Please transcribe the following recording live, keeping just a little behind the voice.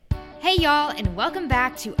y'all, and welcome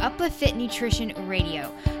back to Uplift Fit Nutrition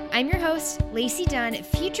Radio. I'm your host, Lacey Dunn,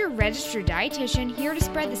 future registered dietitian, here to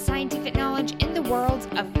spread the scientific knowledge in the world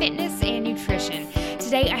of fitness and nutrition.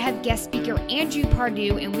 Today, I have guest speaker Andrew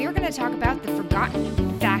Pardue, and we are going to talk about the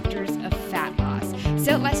forgotten factors of fat loss.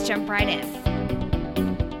 So let's jump right in.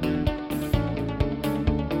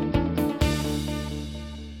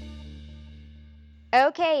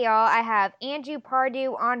 Okay, y'all, I have Andrew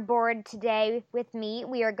Pardue on board today with me.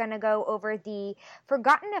 We are going to go over the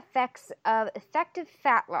forgotten effects of effective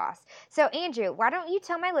fat loss. So, Andrew, why don't you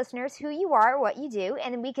tell my listeners who you are, what you do,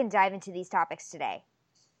 and then we can dive into these topics today.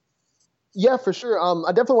 Yeah, for sure.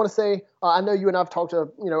 I definitely want to say, I know you and I have talked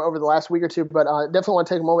over the last week or two, but I definitely want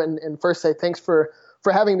to take a moment and first say thanks for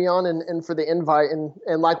having me on and for the invite.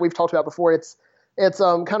 And like we've talked about before, it's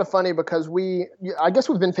kind of funny because I guess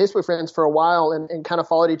we've been Facebook friends for a while and kind of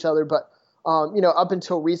followed each other. But, up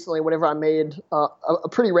until recently, whenever I made a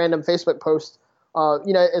pretty random Facebook post,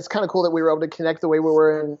 it's kind of cool that we were able to connect the way we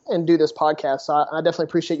were and do this podcast. So I definitely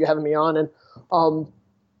appreciate you having me on. And,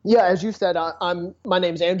 as you said, my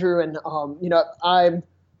name's Andrew, and, I've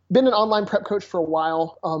been an online prep coach for a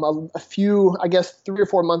while. A few, I guess 3 or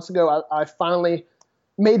 4 months ago, I finally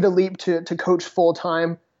made the leap to coach full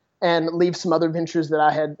time and leave some other ventures that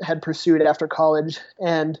I had pursued after college,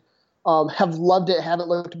 and have loved it, haven't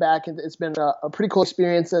looked back. It's been a pretty cool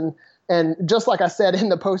experience. And just like I said in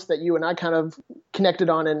the post that you and I kind of connected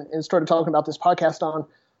on and started talking about this podcast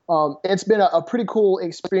on, it's been a pretty cool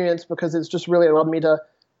experience because it's just really allowed me to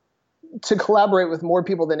collaborate with more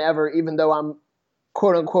people than ever, even though I'm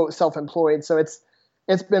quote unquote self-employed. So it's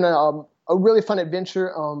been a really fun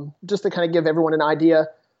adventure. Just to kind of give everyone an idea,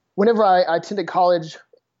 whenever I attended college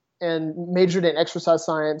and majored in exercise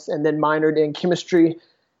science and then minored in chemistry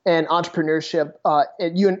and entrepreneurship at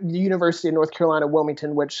the University of North Carolina,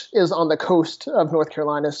 Wilmington, which is on the coast of North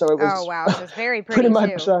Carolina. So it was oh wow, so it's very pretty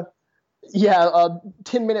much too. A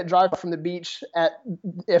 10-minute drive from the beach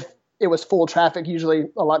if it was full traffic,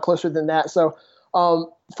 usually a lot closer than that. So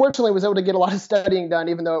fortunately, I was able to get a lot of studying done,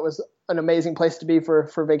 even though it was an amazing place to be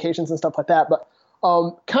for vacations and stuff like that. But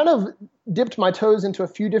kind of dipped my toes into a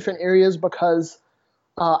few different areas because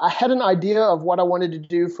I had an idea of what I wanted to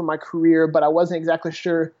do for my career, but I wasn't exactly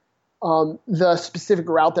sure the specific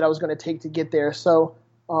route that I was going to take to get there. So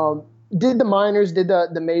did the minors, did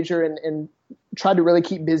the major, and tried to really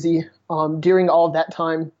keep busy. During all of that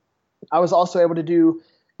time, I was also able to do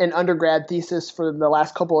an undergrad thesis for the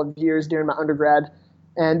last couple of years during my undergrad.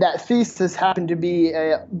 And that thesis happened to be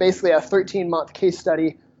basically a 13-month case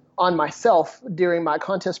study on myself during my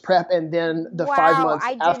contest prep and then the 5 months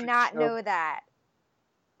after. Wow, I did not know that.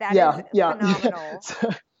 That is phenomenal.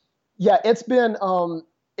 It's been,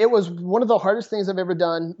 it was one of the hardest things I've ever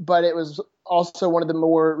done, but it was also one of the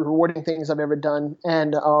more rewarding things I've ever done.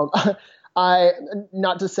 And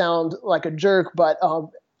not to sound like a jerk, but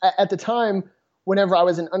at the time, whenever I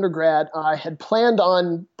was in undergrad, I had planned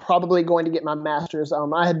on probably going to get my master's.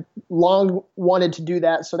 I had long wanted to do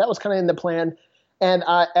that, so that was kind of in the plan. And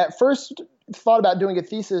I at first thought about doing a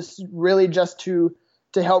thesis really just to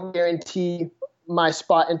help guarantee my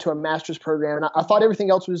spot into a master's program. And I thought everything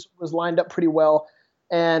else was lined up pretty well,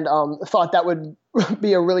 and thought that would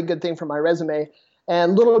be a really good thing for my resume.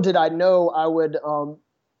 And little did I know I would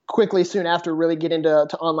quickly soon after really get into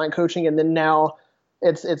online coaching, and then now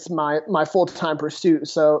it's my full-time pursuit.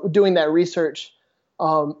 So doing that research,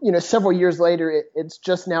 several years later, it's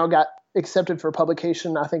just now got accepted for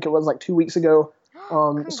publication. I think it was like 2 weeks ago.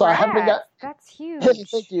 So I haven't got. That's huge.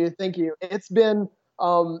 Thank you. It's been.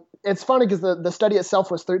 It's funny because the study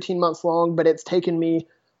itself was 13 months long, but it's taken me,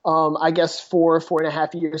 I guess,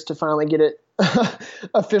 4.5 years to finally get it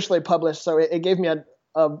officially published. So it gave me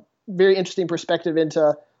a very interesting perspective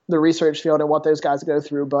into the research field and what those guys go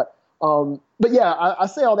through. But I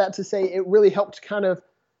say all that to say it really helped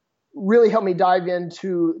me dive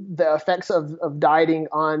into the effects of dieting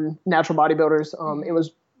on natural bodybuilders. It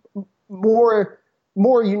was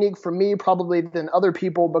more unique for me probably than other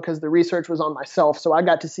people because the research was on myself. So I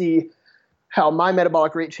got to see how my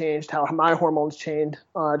metabolic rate changed, how my hormones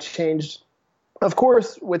changed. Of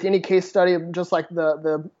course, with any case study, just like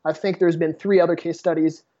I think there's been 3 other case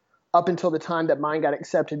studies up until the time that mine got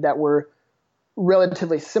accepted that were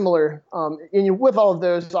relatively similar. And with all of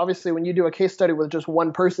those, obviously, when you do a case study with just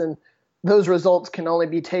one person, those results can only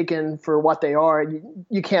be taken for what they are.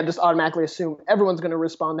 You can't just automatically assume everyone's going to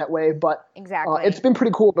respond that way. But exactly. It's been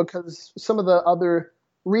pretty cool because some of the other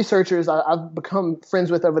researchers I've become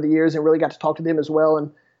friends with over the years and really got to talk to them as well.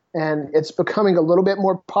 And it's becoming a little bit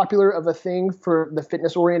more popular of a thing for the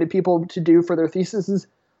fitness-oriented people to do for their theses.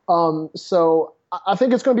 So I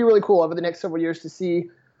think it's going to be really cool over the next several years to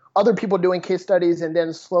see other people doing case studies, and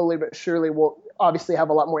then slowly but surely we'll obviously have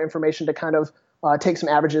a lot more information to kind of take some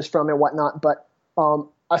averages from and whatnot. But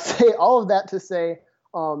I say all of that to say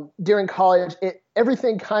during college,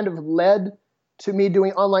 everything kind of led to me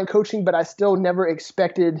doing online coaching, but I still never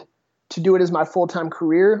expected to do it as my full-time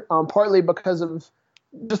career, partly because of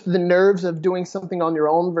just the nerves of doing something on your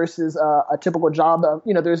own versus a typical job.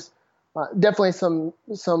 There's definitely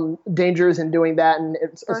some dangers in doing that, and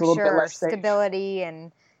it's a little bit less safe. Stability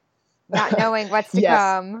and not knowing what's to Yes.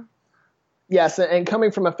 come. Yes, and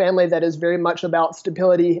coming from a family that is very much about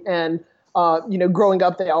stability, and growing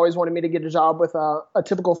up, they always wanted me to get a job with a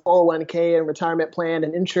typical 401k and retirement plan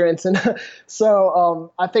and insurance, and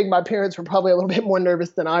so I think my parents were probably a little bit more nervous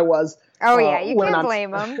than I was. Oh yeah, you can't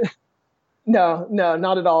blame them. No,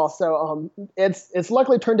 not at all. So it's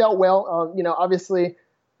luckily turned out well. Obviously,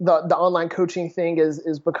 the online coaching thing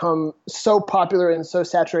is become so popular and so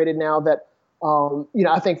saturated now that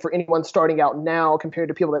I think for anyone starting out now compared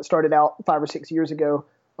to people that started out 5 or 6 years ago,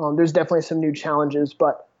 there's definitely some new challenges.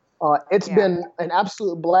 But it's been an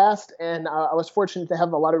absolute blast, and I was fortunate to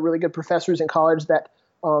have a lot of really good professors in college that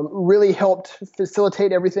really helped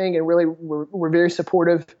facilitate everything and really were very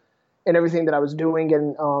supportive in everything that I was doing.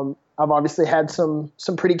 And I've obviously had some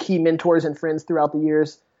pretty key mentors and friends throughout the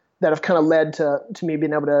years that have kind of led to me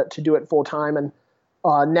being able to do it full time. And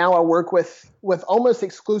now I work with almost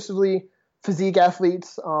exclusively physique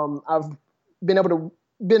athletes. I've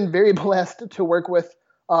been very blessed to work with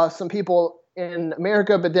some people in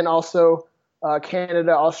America, but then also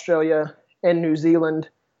Canada, Australia, and New Zealand.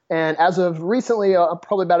 And as of recently,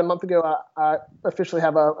 probably about a month ago, I officially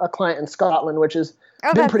have a client in Scotland, which has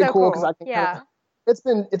been pretty cool because I can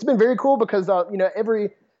it's been very cool because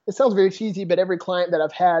it sounds very cheesy, but every client that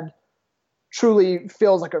I've had truly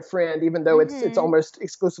feels like a friend, even though it's almost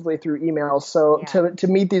exclusively through emails. So to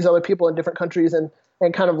meet these other people in different countries and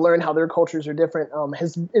kind of learn how their cultures are different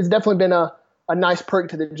has definitely been a nice perk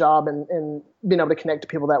to the job, and being able to connect to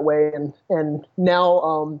people that way. And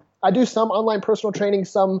now I do some online personal training,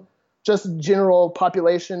 some just general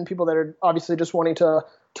population, people that are obviously just wanting to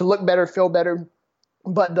look better, feel better.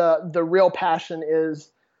 But the real passion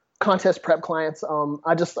is contest prep clients.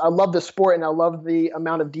 I love the sport, and I love the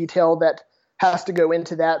amount of detail that has to go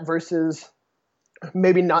into that versus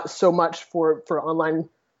maybe not so much for online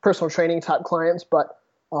personal training type clients. But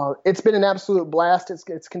it's been an absolute blast.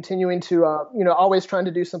 It's continuing to always trying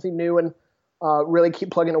to do something new and really keep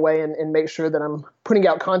plugging away and make sure that I'm putting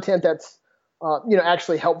out content that's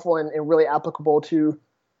actually helpful and really applicable to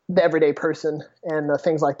the everyday person and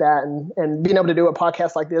things like that. And being able to do a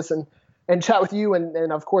podcast like this and chat with you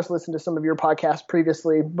and of course listen to some of your podcasts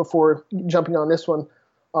previously before jumping on this one.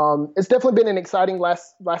 It's definitely been an exciting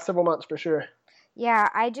last several months for sure. Yeah,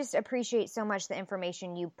 I just appreciate so much the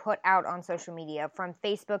information you put out on social media, from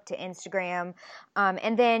Facebook to Instagram.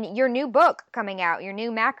 And then your new book coming out, your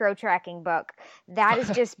new macro tracking book. That is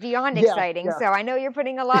just beyond exciting. Yeah. So I know you're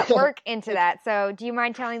putting a lot of work into that. So do you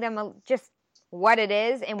mind telling them just what it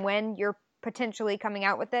is and when you're potentially coming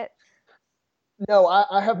out with it? No,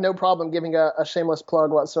 I have no problem giving a shameless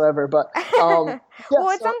plug whatsoever. But well,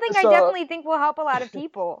 it's something I definitely think will help a lot of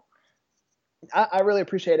people. I really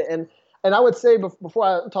appreciate it. And I would say, before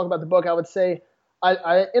I talk about the book, I would say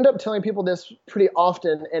I end up telling people this pretty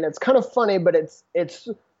often, and it's kind of funny, but it's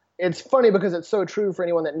funny because it's so true for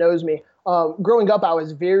anyone that knows me. Growing up, I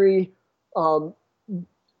was very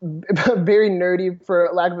very nerdy, for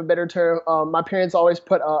lack of a better term. My parents always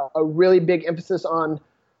put a really big emphasis on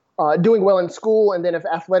doing well in school, and then if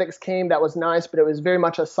athletics came, that was nice, but it was very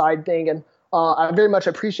much a side thing, and I very much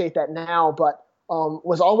appreciate that now, but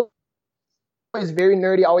was always very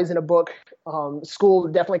nerdy, always in a book. School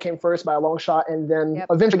definitely came first by a long shot, and then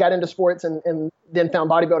eventually got into sports and then found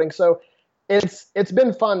bodybuilding. So it's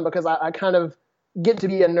been fun because I kind of get to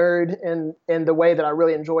be a nerd in the way that I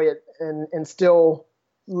really enjoy it and still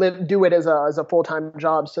do it as a full-time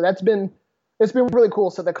job. So it's been really cool.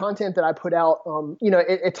 So the content that I put out,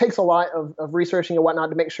 it takes a lot of researching and whatnot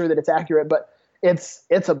to make sure that it's accurate, but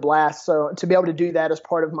it's a blast. So to be able to do that as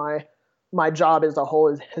part of my job as a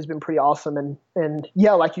whole has been pretty awesome. And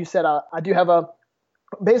yeah, like you said, I do have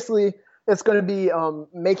basically it's going to be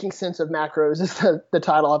Making Sense of Macros is the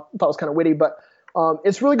title. I thought it was kind of witty, but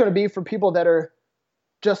it's really going to be for people that are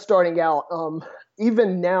just starting out.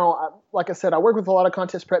 Even now, like I said, I work with a lot of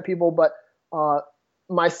contest prep people, but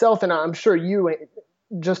myself, and I'm sure you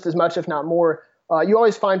just as much, if not more, you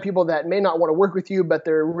always find people that may not want to work with you, but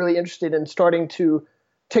they're really interested in starting to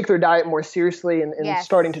take their diet more seriously and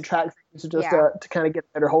starting to track things just to kind of get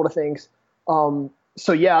a better hold of things.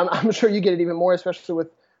 So yeah, I'm sure you get it even more, especially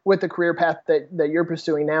with the career path that you're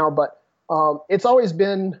pursuing now. But it's always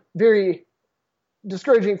been very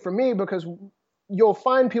discouraging for me because you'll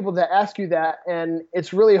find people that ask you that, and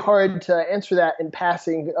it's really hard to answer that in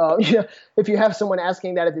passing. If you have someone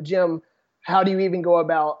asking that at the gym, how do you even go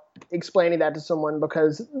about explaining that to someone?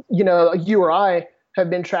 Because, you or I have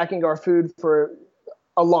been tracking our food for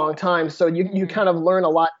a long time. So you kind of learn a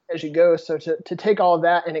lot as you go. So to take all of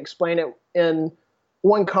that and explain it in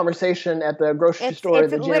one conversation at the grocery store.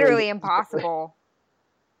 It's literally impossible.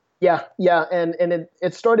 Yeah. And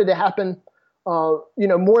it started to happen,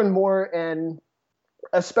 more and more. And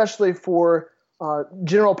especially for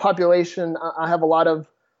general population, I have a lot of,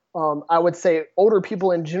 I would say, older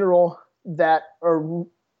people in general that are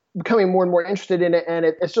becoming more and more interested in it. And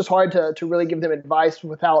it's just hard to really give them advice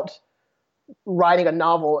without writing a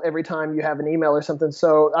novel every time you have an email or something.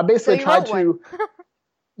 So I basically tried to,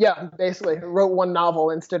 basically wrote one novel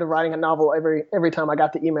instead of writing a novel every time I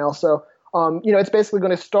got the email. So, it's basically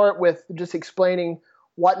going to start with just explaining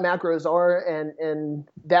what macros are and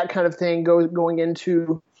that kind of thing, going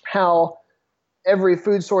into how every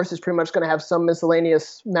food source is pretty much going to have some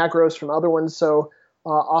miscellaneous macros from other ones. So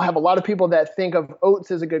I'll have a lot of people that think of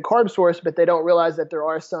oats as a good carb source, but they don't realize that there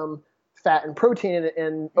are some fat and protein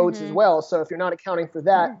in oats as well. So if you're not accounting for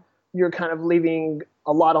that, you're kind of leaving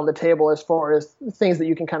a lot on the table as far as things that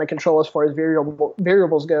you can kind of control as far as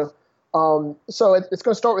variables go. So it's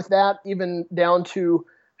going to start with that, even down to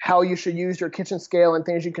how you should use your kitchen scale and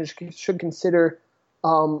things you should consider,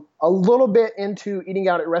 a little bit into eating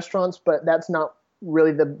out at restaurants, but that's not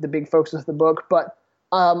really the big focus of the book. But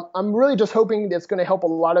I'm really just hoping that's going to help a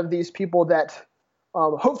lot of these people that,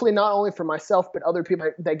 hopefully not only for myself, but other people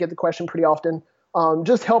that get the question pretty often,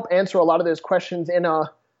 just help answer a lot of those questions in a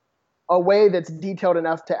way that's detailed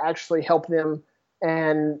enough to actually help them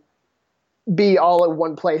and be all in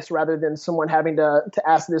one place rather than someone having to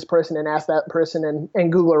ask this person and ask that person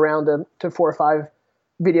and Google around to 4 or 5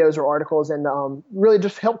 videos or articles, and really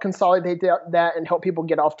just help consolidate that and help people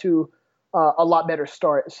get off to a lot better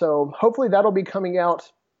start. So hopefully that'll be coming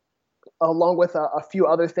out along with a few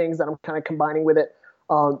other things that I'm kind of combining with it.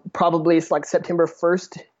 Probably it's like September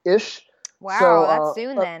 1st-ish. Wow, so, that's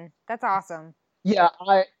soon then. That's awesome. Yeah,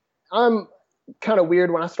 I'm kind of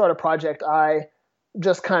weird. When I start a project, I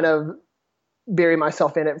just kind of bury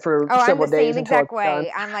myself in it for several days. I'm the same exact way.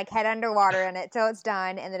 I'm like head underwater in it till it's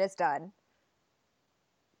done, and then it's done.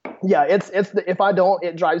 Yeah, if I don't,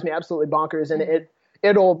 it drives me absolutely bonkers, and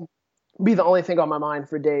it'll be the only thing on my mind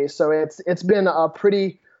for days. So it's been a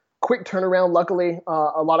pretty quick turnaround. Luckily,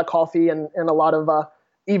 a lot of coffee and a lot of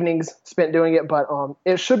evenings spent doing it, but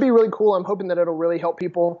it should be really cool. I'm hoping that it'll really help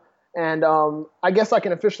people. And I guess I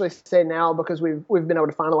can officially say now, because we've been able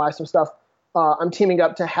to finalize some stuff, I'm teaming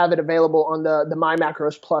up to have it available on the My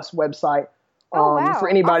Macros Plus website. For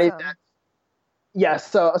anybody awesome. that.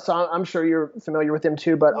 Yes, so I'm sure you're familiar with them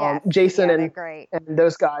too, but yes, Jason and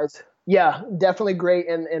those guys, definitely great.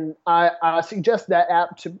 And I suggest that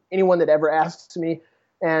app to anyone that ever asks me.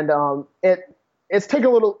 And it's taken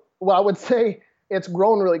a little, well, I would say it's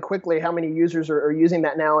grown really quickly how many users are using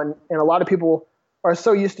that now. And a lot of people are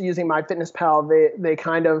so used to using MyFitnessPal, they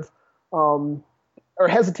kind of are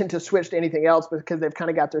hesitant to switch to anything else because they've kind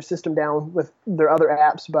of got their system down with their other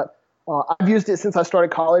apps. But I've used it since I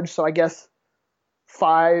started college, so I guess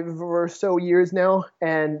 5 or so years now,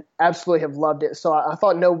 and absolutely have loved it. So I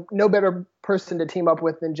thought no better person to team up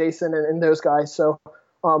with than Jason and those guys. So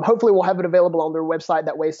hopefully we'll have it available on their website.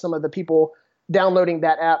 That way some of the people downloading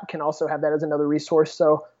that app can also have that as another resource.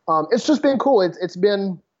 So it's just been cool. It's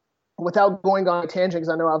been, without going on a tangent, because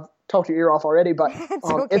I know I've talked your ear off already, but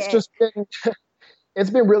it's just been it's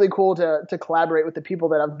been really cool to collaborate with the people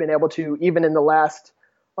that I've been able to, even in the last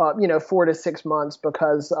 4 to 6 months,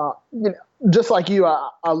 because just like you,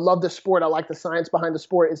 I love the sport. I like the science behind the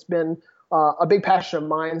sport. It's been a big passion of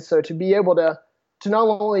mine. So to be able to not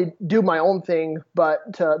only do my own thing,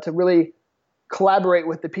 but to really collaborate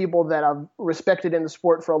with the people that I've respected in the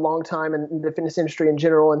sport for a long time and in the fitness industry in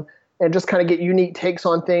general, and just kind of get unique takes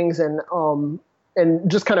on things and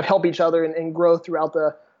just kind of help each other and grow throughout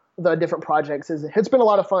the different projects. It's been a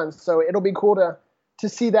lot of fun. So it'll be cool to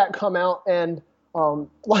see that come out. And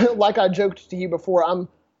like I joked to you before, I'm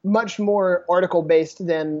much more article based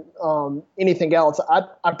than anything else.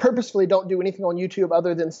 I purposefully don't do anything on YouTube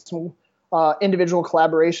other than some individual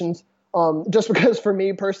collaborations, just because for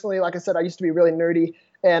me personally, like I said, I used to be really nerdy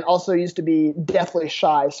and also used to be deathly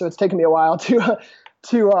shy. So it's taken me a while to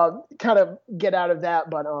kind of get out of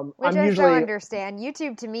that. But which I so understand.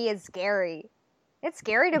 YouTube to me is scary. It's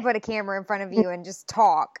scary to put a camera in front of you and just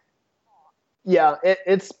talk. Yeah,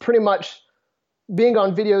 it's pretty much, being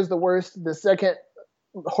on video is the worst. The second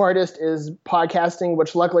hardest is podcasting,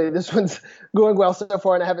 which luckily this one's going well so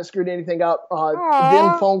far and I haven't screwed anything up.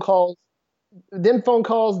 Then phone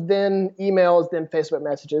calls, then emails, then Facebook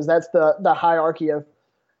messages. That's the hierarchy of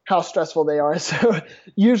how stressful they are. So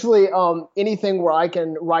usually anything where I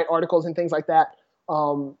can write articles and things like that,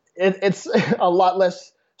 it's a lot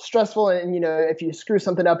less stressful. And, if you screw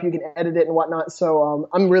something up, you can edit it and whatnot. So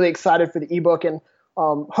I'm really excited for the ebook. And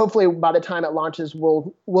hopefully by the time it launches,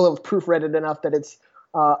 we'll have proofread it enough that it's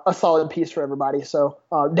a solid piece for everybody. So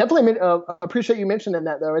definitely appreciate you mentioning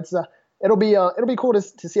that, though. It'll be cool to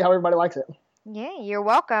see how everybody likes it. Yeah, you're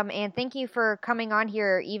welcome. And thank you for coming on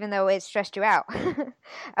here, even though it stressed you out.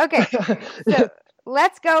 Okay, so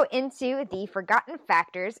let's go into the forgotten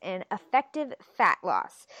factors in effective fat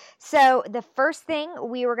loss. So the first thing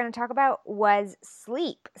we were going to talk about was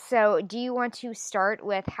sleep. So do you want to start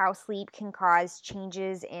with how sleep can cause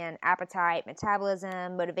changes in appetite,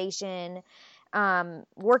 metabolism, motivation,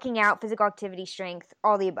 working out, physical activity, strength,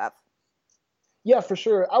 all the above? Yeah, for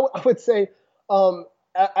sure. I would say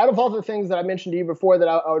out of all the things that I mentioned to you before that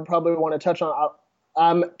I would probably want to touch on,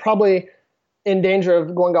 I'm probably in danger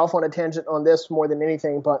of going off on a tangent on this more than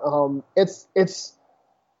anything, but it's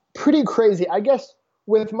pretty crazy. I guess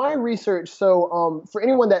with my research, so for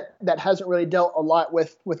anyone that hasn't really dealt a lot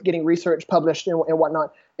with getting research published and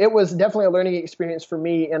whatnot, it was definitely a learning experience for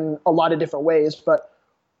me in a lot of different ways. But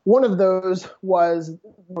one of those was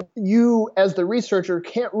you, as the researcher,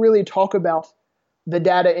 can't really talk about the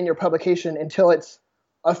data in your publication until it's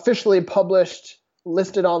officially published,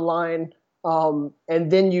 listed online,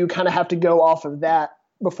 and then you kind of have to go off of that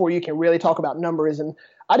before you can really talk about numbers. And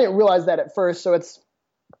I didn't realize that at first, so it's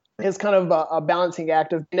kind of a balancing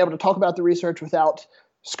act of being able to talk about the research without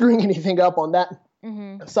screwing anything up on that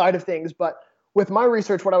side of things. But with my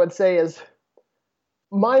research, what I would say is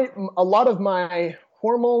a lot of my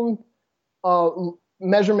hormone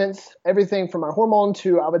measurements, everything from my hormone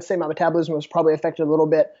to, I would say, my metabolism was probably affected a little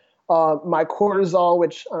bit. My cortisol,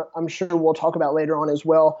 which I'm sure we'll talk about later on as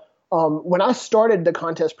well. When I started the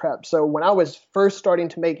contest prep, so when I was first starting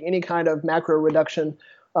to make any kind of macro reduction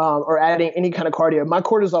or adding any kind of cardio, my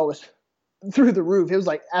cortisol was through the roof. It was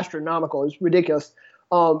like astronomical. It was ridiculous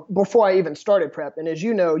before I even started prep. And as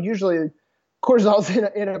you know, usually cortisol is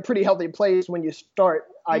in a pretty healthy place when you start,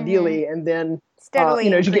 ideally, and then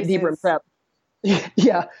steadily as you get deeper in prep.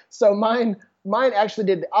 Yeah. So mine actually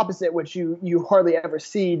did the opposite, which you hardly ever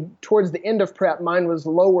see. Towards the end of prep, mine was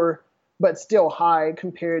lower, but still high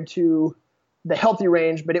compared to the healthy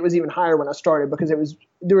range. But it was even higher when I started because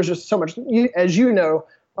there was just so much. As you know,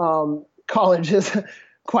 college is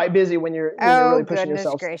quite busy when you're really pushing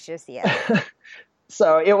yourself. Oh, goodness gracious, yeah.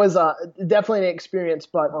 So it was definitely an experience.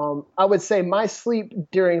 But I would say my sleep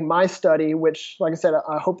during my study, which, like I said,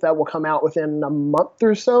 I hope that will come out within a month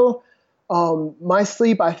or so. My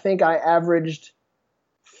sleep, I think I averaged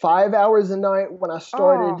 5 hours a night when I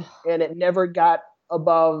started, and it never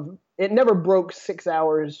broke 6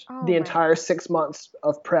 hours the entire 6 months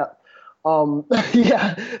of prep.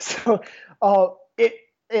 Yeah. So,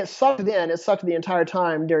 it sucked then. It sucked the entire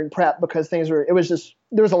time during prep because there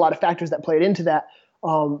was a lot of factors that played into that.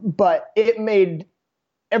 But it made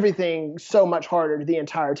everything so much harder the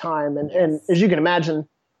entire time. And as you can imagine,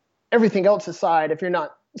 everything else aside, if you're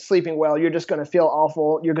not sleeping well, you're just going to feel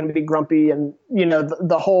awful. You're going to be grumpy, and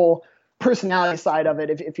the whole personality side of it.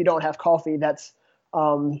 If you don't have coffee, that's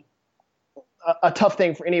a tough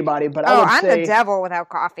thing for anybody. But I'm the devil without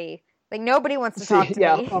coffee. Like nobody wants to talk to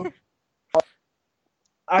me.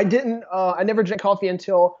 I never drank coffee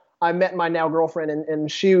until I met my now girlfriend, and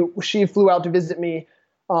she flew out to visit me.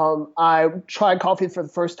 I tried coffee for the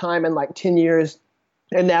first time in like 10 years.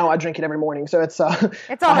 And now I drink it every morning. So it's all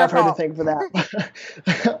I have her to thank for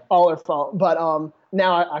that. All her fault. But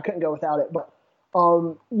now I couldn't go without it. But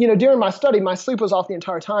during my study, my sleep was off the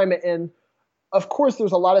entire time. And of course,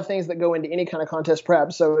 there's a lot of things that go into any kind of contest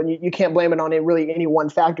prep. So you can't blame it on really any one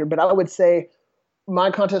factor. But I would say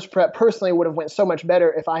my contest prep personally would have went so much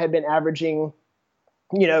better if I had been averaging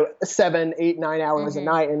 7, 8, 9 hours a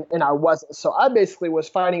night, and I wasn't. So I basically was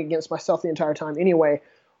fighting against myself the entire time anyway.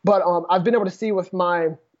 But I've been able to see with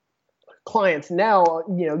my clients now,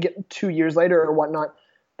 get 2 years later or whatnot,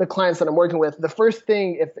 the clients that I'm working with, the first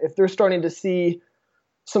thing, if they're starting to see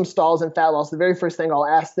some stalls in fat loss, the very first thing I'll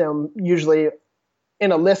ask them, usually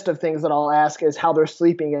in a list of things that I'll ask, is how they're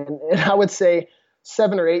sleeping. And I would say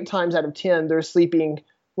 7 or 8 times out of 10, they're sleeping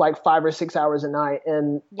like 5 or 6 hours a night.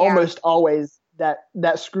 And almost always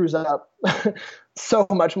that screws up so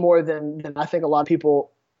much more than I think a lot of people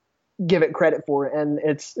give it credit for. And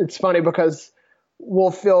it's funny because we'll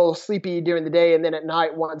feel sleepy during the day, and then at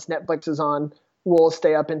night, once Netflix is on, we'll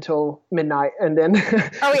stay up until midnight and then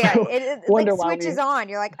oh yeah, it like wonder why switches on.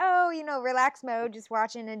 You're like, oh, relax mode, just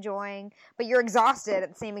watching, enjoying, but you're exhausted at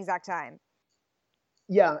the same exact time.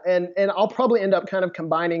 Yeah, and I'll probably end up kind of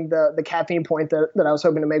combining the caffeine point that I was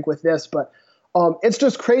hoping to make with this, but it's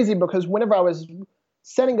just crazy because whenever I was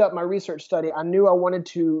setting up my research study, I knew I wanted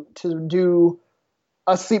to do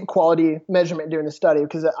a sleep quality measurement during the study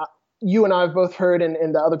because you and I have both heard,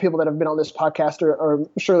 and the other people that have been on this podcast are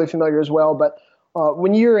surely familiar as well, but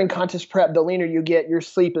when you're in contest prep, the leaner you get, your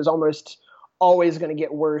sleep is almost always going to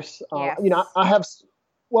get worse. Yes. I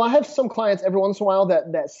have some clients every once in a while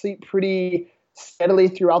that sleep pretty steadily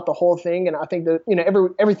throughout the whole thing, and I think that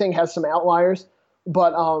everything has some outliers,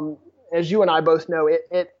 but as you and I both know,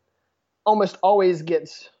 it almost always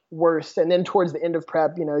gets worse, and then towards the end of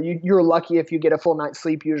prep, you're lucky if you get a full night's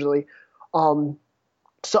sleep usually.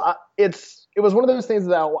 It was one of those things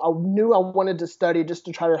that I knew I wanted to study just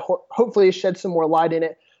to try to hopefully shed some more light in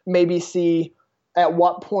it, maybe see at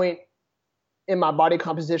what point in my body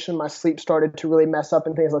composition my sleep started to really mess up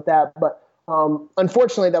and things like that. But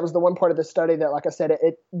unfortunately, that was the one part of the study that, like I said,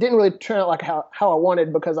 it didn't really turn out like how I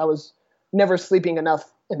wanted because I was never sleeping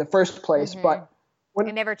enough in the first place. Mm-hmm. But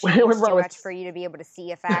it never changed too much for you to be able to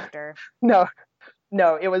see a factor.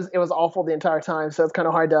 No, it was awful the entire time. So it's kind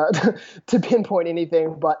of hard to pinpoint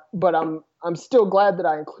anything. But I'm still glad that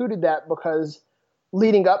I included that because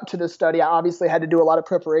leading up to the study, I obviously had to do a lot of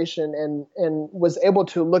preparation and was able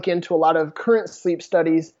to look into a lot of current sleep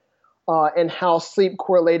studies and how sleep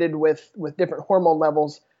correlated with different hormone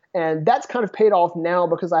levels. And that's kind of paid off now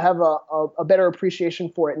because I have a better appreciation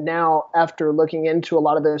for it now after looking into a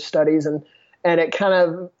lot of those studies. And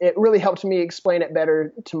it really helped me explain it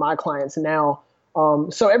better to my clients now.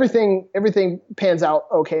 So everything pans out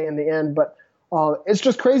okay in the end, but it's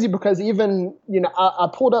just crazy because even, I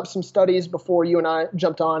pulled up some studies before you and I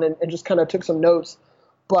jumped on and just kind of took some notes,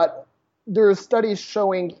 but there are studies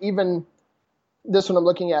showing even this one I'm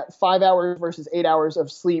looking at 5 hours versus 8 hours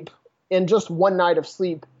of sleep in just one night of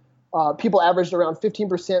sleep. People averaged around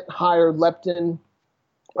 15% higher leptin,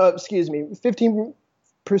 15%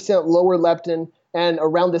 lower leptin and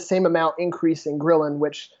around the same amount increase in ghrelin,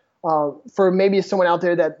 which for maybe someone out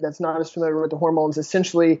there that's not as familiar with the hormones,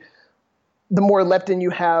 essentially the more leptin you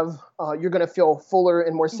have, you're going to feel fuller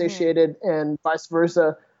and more satiated, and vice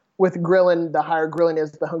versa. With ghrelin, the higher ghrelin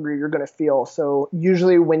is, the hungrier you're going to feel. So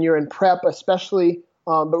usually when you're in prep, especially,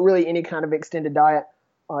 but really any kind of extended diet,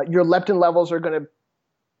 your leptin levels are going to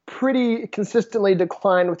pretty consistently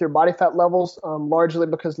decline with your body fat levels, largely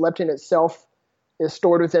because leptin itself is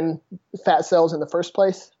stored within fat cells in the first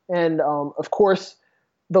place. And of course,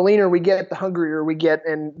 the leaner we get, the hungrier we get,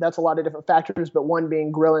 and that's a lot of different factors, but one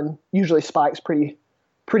being ghrelin usually spikes pretty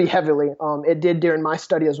heavily. It did during my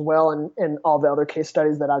study as well and all the other case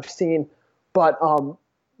studies that I've seen. But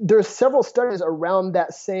there's several studies around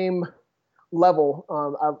that same level.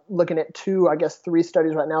 I'm looking at 3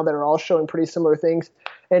 studies right now that are all showing pretty similar things.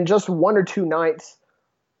 And just 1 or 2 nights,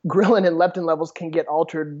 ghrelin and leptin levels can get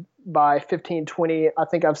altered by 15, 20. I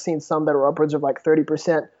think I've seen some that are upwards of like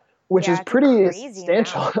 30%. Which is pretty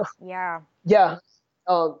substantial. Yeah. Yeah.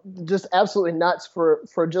 Just absolutely nuts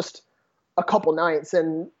for just a couple nights.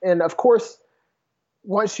 And of course,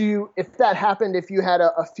 if that happened, if you had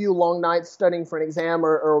a few long nights studying for an exam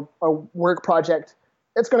or a work project,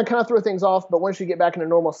 it's going to kind of throw things off. But once you get back in a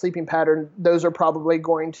normal sleeping pattern, those are probably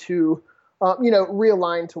going to,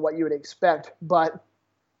 realign to what you would expect. But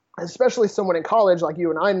especially someone in college like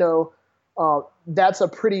you and I know, that's a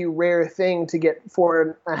pretty rare thing to get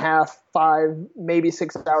 4.5, 5, maybe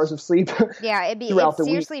 6 hours of sleep. Yeah, it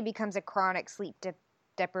seriously becomes a chronic sleep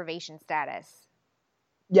deprivation status.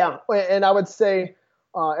 Yeah, and I would say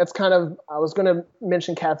it's kind of, I was going to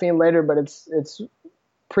mention caffeine later, but it's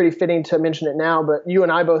pretty fitting to mention it now. But you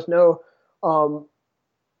and I both know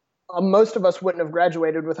most of us wouldn't have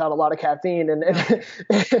graduated without a lot of caffeine, and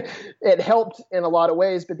it helped in a lot of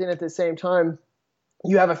ways. But then at the same time,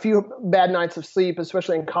 you have a few bad nights of sleep,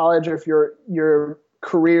 especially in college, or if your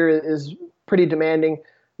career is pretty demanding,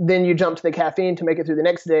 then you jump to the caffeine to make it through the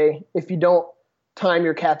next day. If you don't time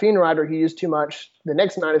your caffeine right or you use too much, the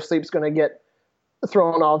next night of sleep is going to get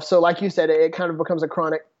thrown off. So like you said, it kind of becomes a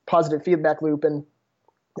chronic positive feedback loop. And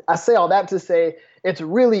I say all that to say it's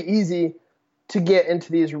really easy to get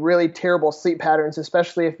into these really terrible sleep patterns,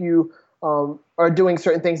 especially if you are doing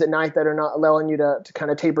certain things at night that are not allowing you to kind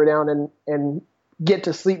of taper down and get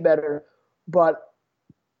to sleep better. But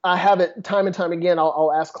I have it time and time again.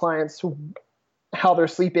 I'll ask clients how their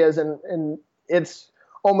sleep is, and it's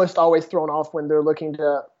almost always thrown off when they're looking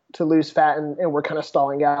to lose fat and we're kind of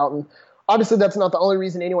stalling out. And obviously that's not the only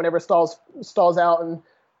reason anyone ever stalls out. And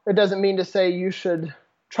it doesn't mean to say you should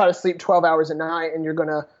try to sleep 12 hours a night and you're going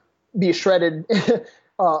to be shredded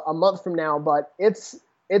a month from now. But it's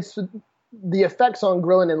the effects on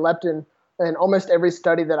ghrelin and leptin, and almost every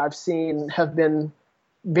study that I've seen have been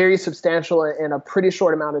very substantial in a pretty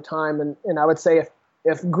short amount of time. And I would say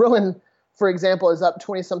if ghrelin, for example, is up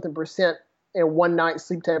 20-something% in one night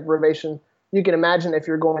sleep deprivation, you can imagine if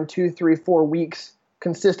you're going 2, 3, 4 weeks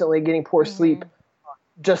consistently getting poor sleep,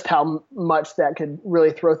 just how much that could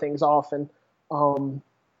really throw things off. And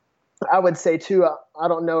I would say too, I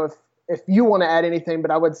don't know if you want to add anything,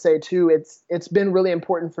 but I would say too, it's been really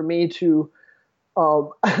important for me to,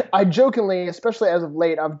 I jokingly, especially as of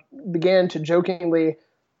late, I've began to jokingly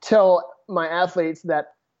tell my athletes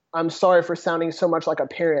that I'm sorry for sounding so much like a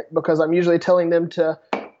parent, because I'm usually telling them to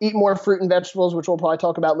eat more fruit and vegetables, which we'll probably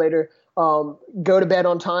talk about later, go to bed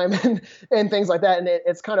on time and things like that. And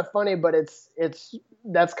it's kind of funny, but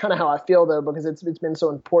that's kind of how I feel though, because it's been so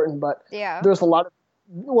important. But there's a lot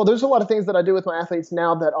of things that I do with my athletes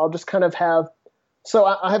now that I'll just kind of have. So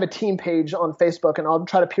I have a team page on Facebook, and I'll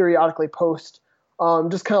try to periodically post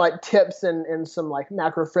just kind of like tips and some like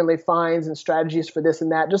macro-friendly finds and strategies for this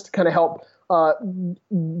and that, just to kind of help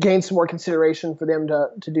gain some more consideration for them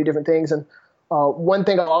to do different things. And one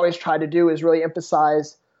thing I always try to do is really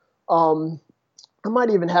emphasize, I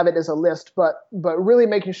might even have it as a list, but really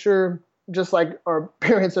making sure, just like our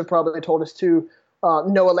parents have probably told us to,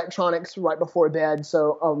 no electronics right before bed.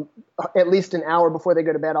 So at least an hour before they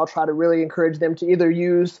go to bed, I'll try to really encourage them to either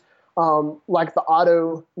use like the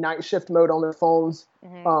auto night shift mode on their phones,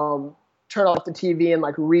 turn off the TV and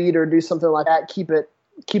like read or do something like that.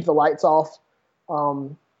 Keep the lights off.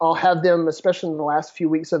 I'll have them, especially in the last few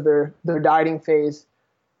weeks of their dieting phase,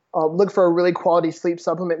 look for a really quality sleep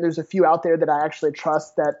supplement. There's a few out there that I actually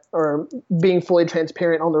trust that are being fully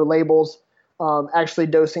transparent on their labels, actually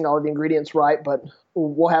dosing all of the ingredients right, but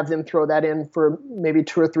we'll have them throw that in for maybe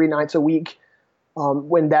 2 or 3 nights a week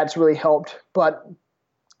when that's really helped.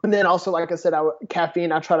 And then also, like I said,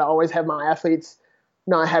 caffeine, I try to always have my athletes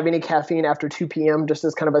not have any caffeine after 2 p.m. just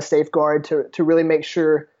as kind of a safeguard to really make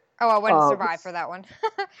sure. Oh, I wouldn't survive for that one.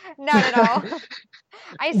 Not at all.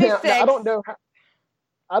 I say 6. I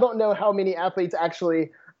don't know how many athletes actually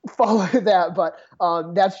follow that, but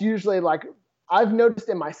that's usually like I've noticed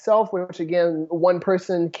in myself, which again, one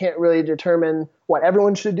person can't really determine what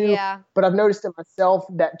everyone should do. Yeah. But I've noticed in myself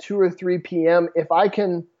that 2 or 3 p.m., if I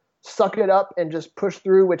can suck it up and just push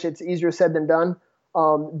through, which it's easier said than done,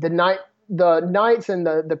 the nights and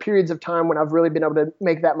the periods of time when I've really been able to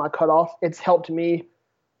make that my cutoff, it's helped me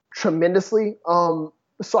tremendously.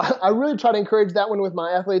 So I really try to encourage that one with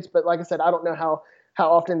my athletes, but like I said, I don't know how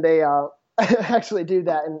often they actually do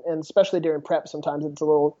that, and especially during prep, sometimes it's a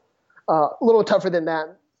little tougher than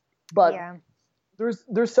that. But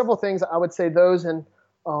there's several things I would say those, and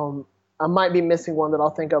I might be missing one that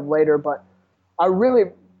I'll think of later, but I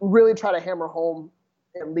really try to hammer home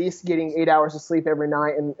at least getting 8 hours of sleep every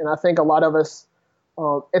night. And I think a lot of us,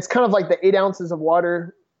 it's kind of like the 8 ounces of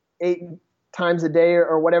water 8 times a day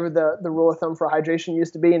or whatever the rule of thumb for hydration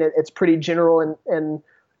used to be. And it's pretty general and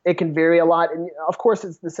it can vary a lot. And of course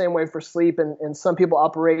it's the same way for sleep. And some people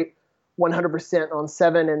operate 100% on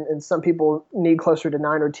 7 and some people need closer to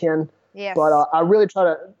 9 or 10. Yes. But I really try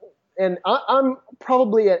to, and I'm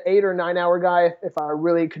probably an 8 or 9 hour guy if I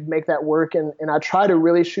really could make that work. And I try to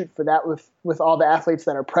really shoot for that with all the athletes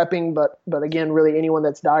that are prepping, but again, really anyone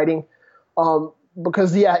that's dieting.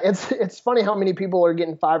 Because it's funny how many people are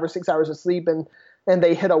getting 5 or 6 hours of sleep and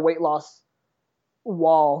they hit a weight loss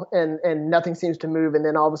wall and nothing seems to move. And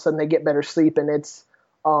then all of a sudden they get better sleep. And it's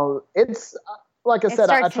like I said,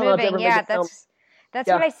 I try not to ever make it sound. That's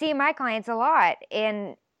what I see in my clients a lot.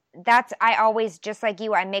 And I always, just like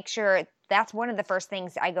you, I make sure that's one of the first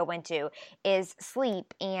things I go into is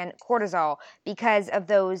sleep and cortisol, because of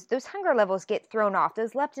those hunger levels get thrown off,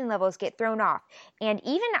 those leptin levels get thrown off. And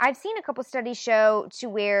even I've seen a couple studies show to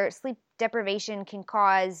where sleep deprivation can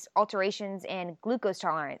cause alterations in glucose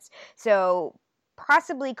tolerance. So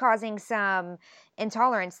possibly causing some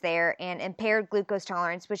intolerance there and impaired glucose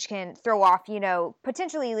tolerance, which can throw off,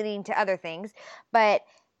 potentially leading to other things. But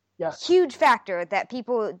huge factor that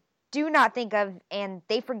people do not think of and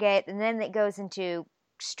they forget, and then it goes into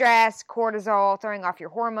stress, cortisol, throwing off your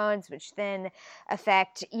hormones, which then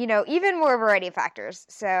affect, even more variety of factors.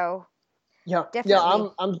 So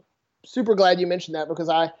definitely. I'm super glad you mentioned that, because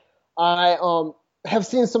I have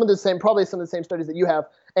seen probably some of the same studies that you have,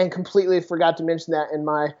 and completely forgot to mention that in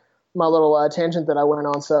my little tangent that I went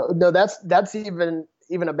on. So no, that's even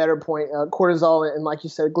a better point. Cortisol and like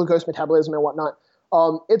you said, glucose metabolism and whatnot.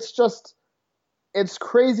 It's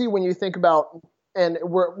crazy when you think about, and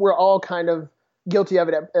we're all kind of guilty of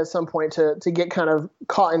it at some point to get kind of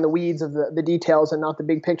caught in the weeds of the details and not the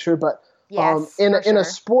big picture. But Yes, in for sure. a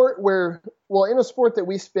sport in a sport that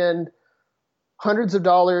we spend hundreds of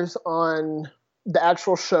dollars on the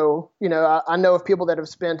actual show, I know of people that have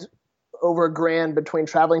spent over $1,000 between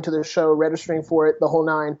traveling to the show, registering for it, the whole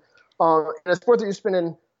nine. In a sport that you're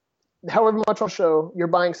spending however much on show, you're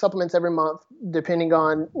buying supplements every month, depending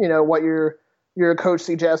on, what your coach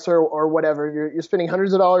suggests or whatever. You're spending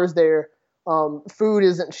hundreds of dollars there. Food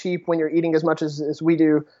isn't cheap when you're eating as much as we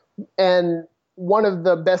do. And one of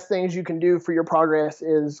the best things you can do for your progress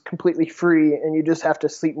is completely free, and you just have to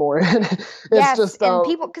sleep more. It's yes, just, and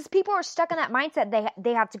people are stuck in that mindset.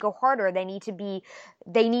 They have to go harder. They need to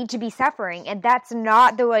be suffering, and that's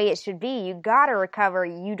not the way it should be. You got to recover.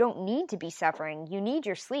 You don't need to be suffering. You need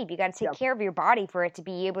your sleep. You got to take care of your body for it to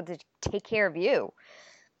be able to take care of you.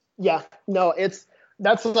 Yeah, no,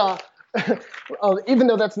 that's even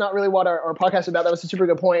though that's not really what our podcast is about, that was a super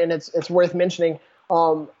good point, and it's worth mentioning.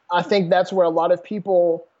 I think that's where a lot of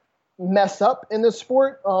people mess up in this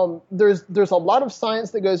sport. There's a lot of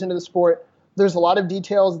science that goes into the sport. There's a lot of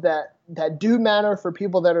details that do matter for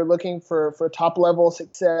people that are looking for top level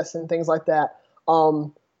success and things like that.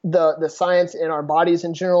 The science in our bodies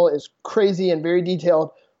in general is crazy and very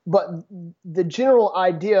detailed, but the general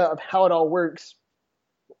idea of how it all works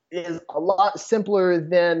is a lot simpler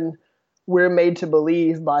than we're made to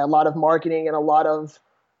believe by a lot of marketing and a lot of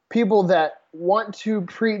people that want to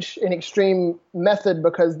preach an extreme method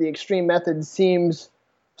because the extreme method seems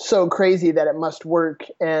so crazy that it must work.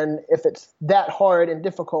 And if it's that hard and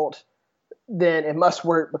difficult, then it must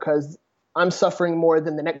work because I'm suffering more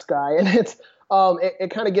than the next guy. And it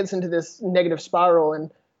kind of gets into this negative spiral,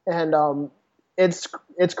 and it's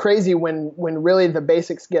crazy when really the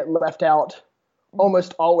basics get left out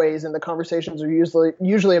almost always, and the conversations are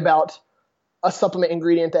usually about a supplement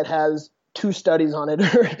ingredient that has 2 studies on it,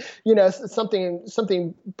 or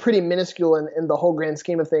something pretty minuscule in the whole grand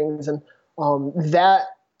scheme of things. And that,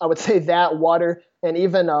 I would say, that water and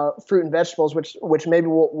even fruit and vegetables, which maybe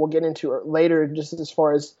we'll get into later, just as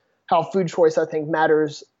far as how food choice I think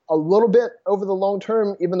matters a little bit over the long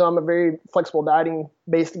term, even though I'm a very flexible dieting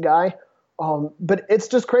based guy. But it's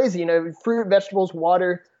just crazy, fruit, vegetables,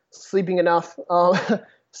 water, sleeping enough.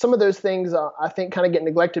 Some of those things I think kind of get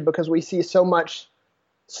neglected because we see so much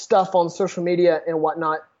stuff on social media and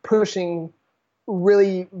whatnot pushing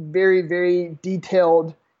really very, very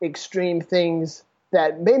detailed, extreme things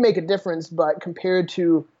that may make a difference, but compared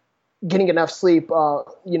to getting enough sleep,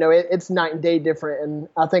 it's night and day different. And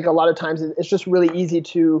I think a lot of times it's just really easy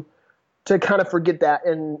to kind of forget that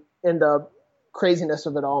in the craziness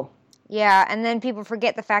of it all. Yeah, and then people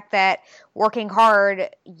forget the fact that working hard,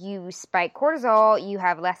 you spike cortisol, you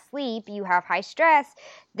have less sleep, you have high stress,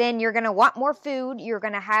 then you're going to want more food, you're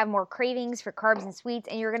going to have more cravings for carbs and sweets,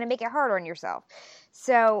 and you're going to make it harder on yourself.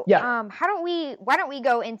 So why don't we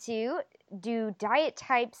go into, do diet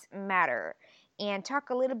types matter, and talk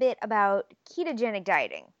a little bit about ketogenic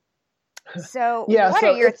dieting. So what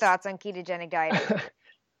are your thoughts on ketogenic dieting?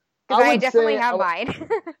 Because I definitely have mine.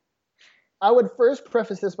 I would first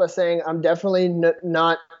preface this by saying I'm definitely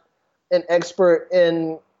not an expert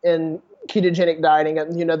in ketogenic dieting.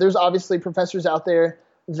 And, there's obviously professors out there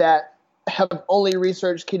that have only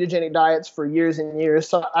researched ketogenic diets for years and years.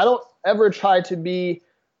 So I don't ever try to be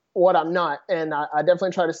what I'm not. And I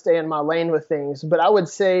definitely try to stay in my lane with things. But I would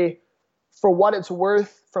say, for what it's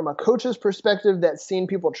worth, from a coach's perspective that's seen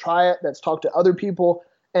people try it, that's talked to other people,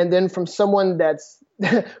 and then from someone that's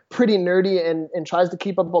pretty nerdy and tries to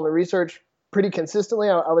keep up on the research pretty consistently,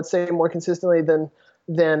 I would say more consistently than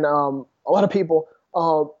a lot of people.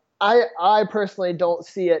 I personally don't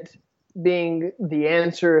see it being the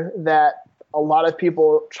answer that a lot of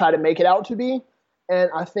people try to make it out to be. And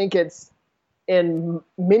I think it's, in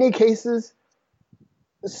many cases,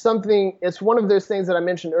 it's one of those things that I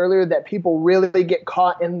mentioned earlier that people really get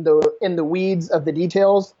caught in the weeds of the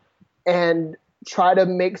details and try to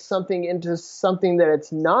make something into something that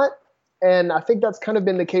it's not. And I think that's kind of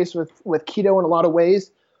been the case with keto in a lot of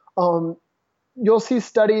ways. You'll see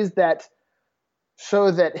studies that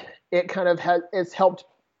show that it kind of it's helped.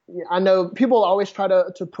 I know people always try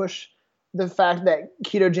to push the fact that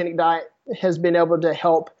ketogenic diet has been able to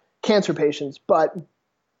help cancer patients, but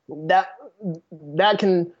that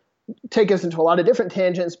can take us into a lot of different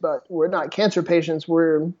tangents. But we're not cancer patients;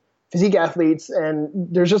 we're physique athletes, and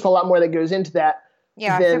there's just a lot more that goes into that.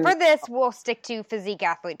 Yeah. So for this, we'll stick to physique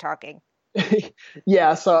athlete talking.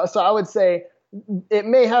 Yeah, so I would say it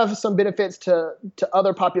may have some benefits to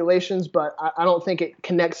other populations, but I don't think it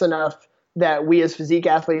connects enough that we as physique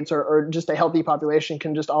athletes or just a healthy population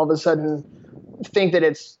can just all of a sudden think that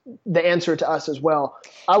it's the answer to us as well.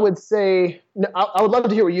 I would say, I would love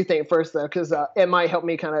to hear what you think first, though, because it might help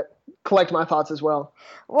me kind of collect my thoughts as well.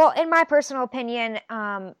 Well, in my personal opinion,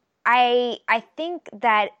 I think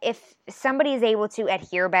that if somebody is able to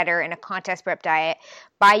adhere better in a contest prep diet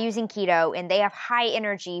by using keto, and they have high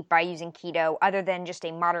energy by using keto other than just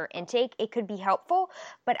a moderate intake, it could be helpful.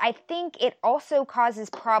 But I think it also causes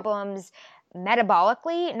problems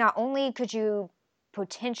metabolically. Not only could you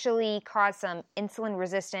potentially cause some insulin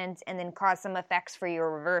resistance and then cause some effects for your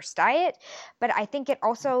reverse diet, but I think it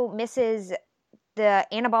also misses the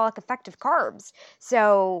anabolic effect of carbs.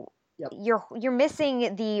 So you're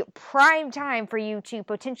missing the prime time for you to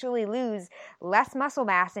potentially lose less muscle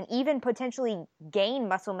mass and even potentially gain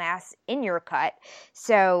muscle mass in your gut.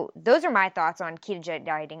 So those are my thoughts on ketogenic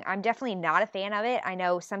dieting. I'm definitely not a fan of it. I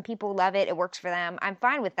know some people love it. It works for them. I'm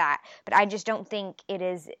fine with that. But I just don't think it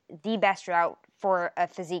is the best route for a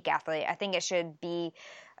physique athlete. I think it should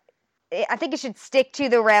stick to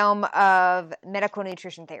the realm of medical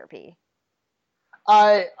nutrition therapy.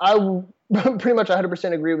 I pretty much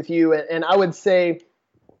 100% agree with you, and I would say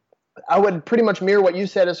I would pretty much mirror what you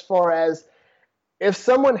said as far as if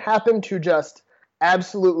someone happened to just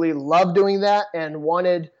absolutely love doing that and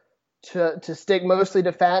wanted to stick mostly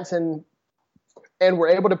to fats and were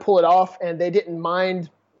able to pull it off, and they didn't mind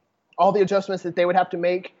all the adjustments that they would have to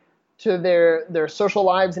make to their social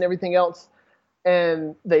lives and everything else,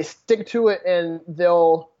 and they stick to it and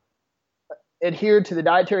they'll adhere to the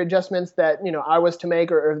dietary adjustments that I was to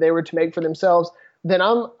make or they were to make for themselves, then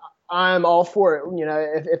I'm all for it.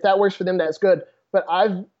 If that works for them, that's good. But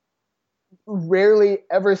I've rarely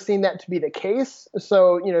ever seen that to be the case.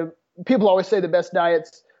 So people always say the best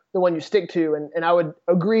diet's the one you stick to, and I would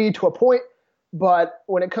agree to a point. But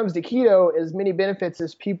when it comes to keto, as many benefits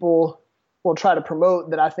as people will try to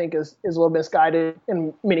promote, that I think is a little misguided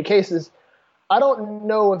in many cases. I don't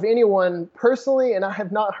know of anyone personally, and I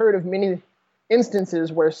have not heard of many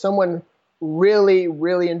instances where someone really,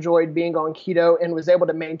 really enjoyed being on keto and was able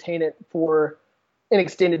to maintain it for an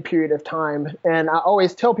extended period of time. And I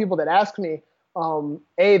always tell people that ask me,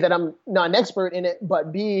 A, that I'm not an expert in it,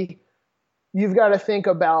 but B, you've got to think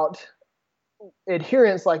about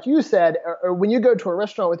adherence, like you said, or when you go to a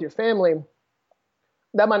restaurant with your family,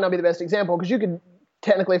 that might not be the best example because you could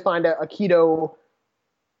technically find a keto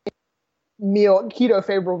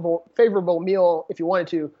favorable meal if you wanted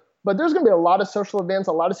to. But there's going to be a lot of social events,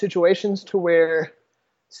 a lot of situations to where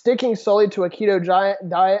sticking solely to a keto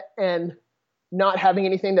diet and not having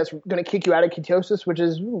anything that's going to kick you out of ketosis, which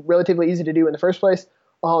is relatively easy to do in the first place,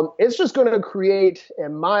 it's just going to create,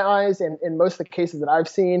 in my eyes, and in most of the cases that I've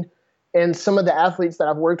seen, and some of the athletes that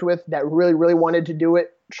I've worked with that really, really wanted to do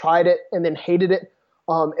it, tried it, and then hated it,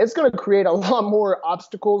 it's going to create a lot more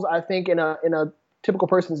obstacles, I think, in a typical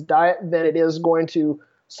person's diet than it is going to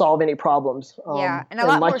solve any problems. And a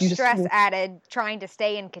lot more stress added trying to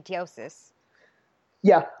stay in ketosis.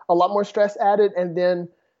 Yeah, a lot more stress added. And then,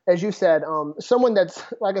 as you said, someone that's,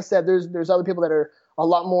 like I said, there's other people that are a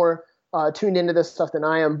lot more tuned into this stuff than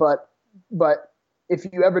I am. But if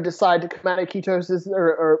you ever decide to come out of ketosis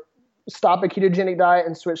or stop a ketogenic diet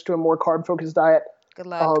and switch to a more carb-focused diet, good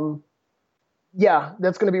luck. Yeah,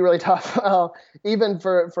 that's going to be really tough. Even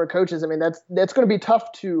for coaches, I mean, that's going to be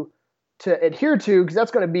tough to adhere to, because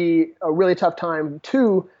that's going to be a really tough time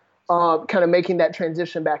to kind of making that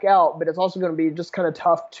transition back out. But it's also going to be just kind of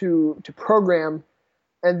tough to program.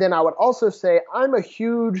 And then I would also say I'm a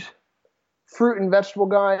huge fruit and vegetable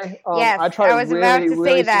guy. Yes, I try to was really, about to really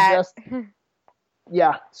say that. suggest.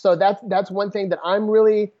 Yeah, so that's one thing that I'm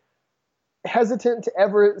really hesitant to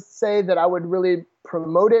ever say that I would really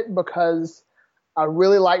promote it, because I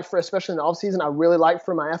really like, especially in the off season, I really like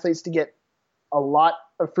for my athletes to get a lot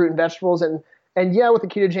of fruit and vegetables. And yeah, with the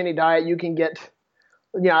ketogenic diet, you can get,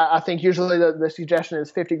 I think usually the suggestion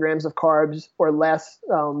is 50 grams of carbs or less,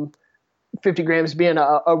 50 grams being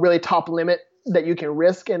a really top limit that you can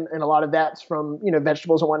risk. And a lot of that's from,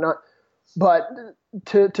 vegetables and whatnot. But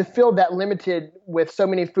to feel that limited with so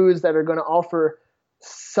many foods that are going to offer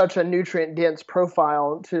such a nutrient dense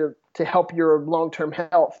profile to help your long-term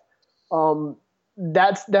health,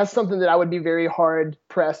 that's something that I would be very hard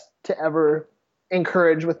pressed to ever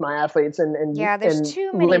encourage with my athletes. There's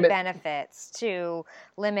too many benefits to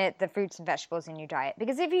limit the fruits and vegetables in your diet.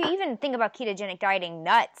 Because if you even think about ketogenic dieting,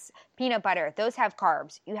 nuts, peanut butter, those have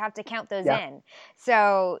carbs. You have to count those in.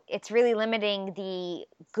 So it's really limiting the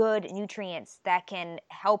good nutrients that can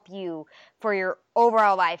help you for your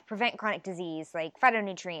overall life, prevent chronic disease, like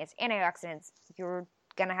phytonutrients, antioxidants. You're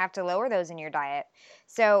going to have to lower those in your diet.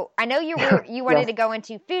 So I know you wanted to go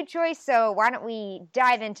into food choice, so why don't we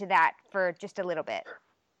dive into that for just a little bit?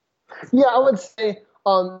 Yeah, I would say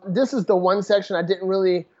this is the one section I didn't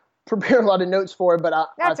really prepare a lot of notes for, but I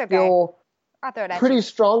Okay. feel I'll throw it at pretty you.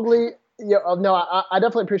 strongly. Yeah, no, I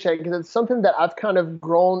definitely appreciate it because it's something that I've kind of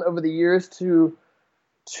grown over the years to.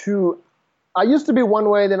 I used to be one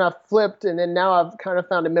way, then I flipped, and then now I've kind of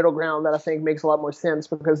found a middle ground that I think makes a lot more sense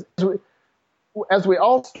because as we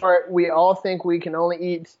all start, we all think we can only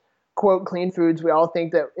eat, quote, clean foods. We all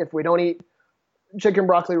think that if we don't eat chicken,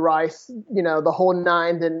 broccoli, rice, the whole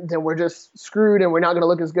nine, then we're just screwed and we're not going to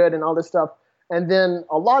look as good and all this stuff. And then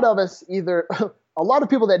a lot of us a lot of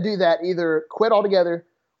people that do that either quit altogether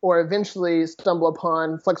or eventually stumble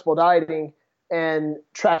upon flexible dieting and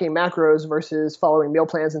tracking macros versus following meal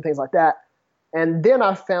plans and things like that. And then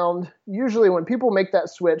I found usually when people make that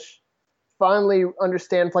switch, finally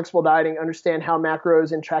understand flexible dieting, understand how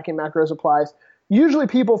macros and tracking macros applies, usually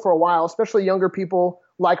people for a while, especially younger people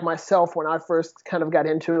like myself when I first kind of got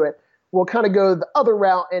into it, will kind of go the other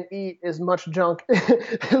route and eat as much junk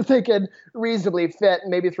as they can reasonably fit and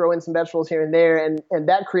maybe throw in some vegetables here and there. And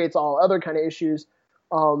that creates all other kind of issues.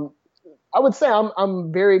 I would say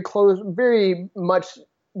I'm very close, very much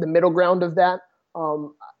the middle ground of that.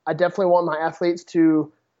 I definitely want my athletes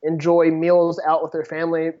to enjoy meals out with their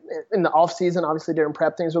family in the off season. Obviously during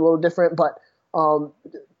prep things are a little different, but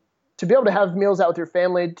to be able to have meals out with your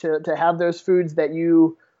family, to have those foods that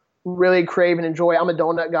you really crave and enjoy. I'm a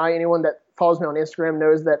donut guy. Anyone that follows me on Instagram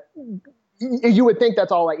knows that you would think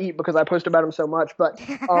that's all I eat because I post about them so much, but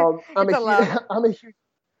I'm a huge,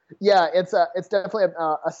 yeah, it's definitely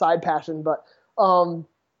a side passion, but to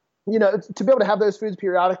be able to have those foods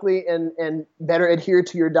periodically and better adhere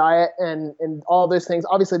to your diet and all those things,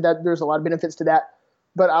 obviously that there's a lot of benefits to that,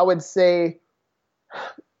 but I would say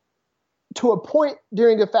to a point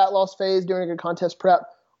during a fat loss phase, during a contest prep,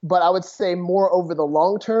 but I would say more over the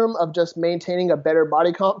long term of just maintaining a better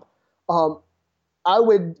body comp. I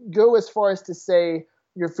would go as far as to say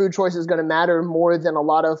your food choice is going to matter more than a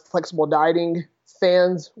lot of flexible dieting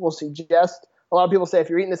fans will suggest. A lot of people say if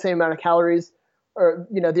you're eating the same amount of calories or,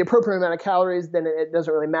 the appropriate amount of calories, then it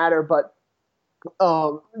doesn't really matter. But,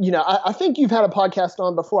 I think you've had a podcast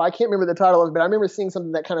on before. I can't remember the title of it, but I remember seeing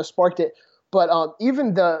something that kind of sparked it. But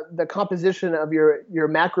even the composition of your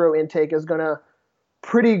macro intake is going to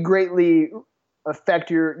pretty greatly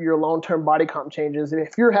affect your long-term body comp changes.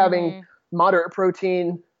 If you're having moderate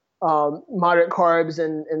protein, moderate carbs,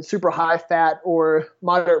 and super high fat, or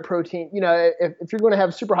moderate protein, if you're going to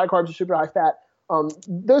have super high carbs or super high fat,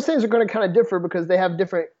 those things are going to kind of differ because they have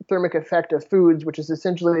different thermic effect of foods, which is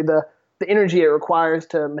essentially the energy it requires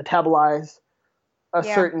to metabolize a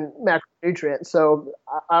certain macronutrient. So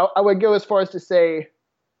I would go as far as to say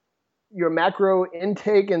your macro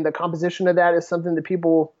intake and the composition of that is something that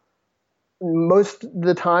people, most of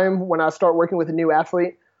the time when I start working with a new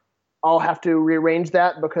athlete, I'll have to rearrange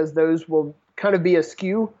that because those will kind of be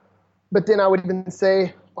askew. But then I would even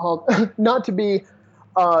say, not to be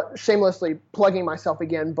shamelessly plugging myself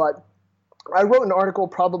again, but I wrote an article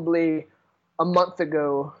probably a month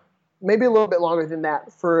ago, maybe a little bit longer than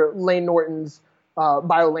that, for Lane Norton's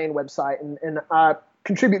BioLane website, and I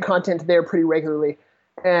contribute content there pretty regularly.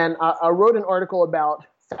 And I wrote an article about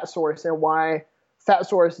fat source and why fat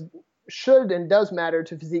source should and does matter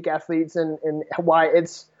to physique athletes and why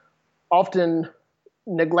it's often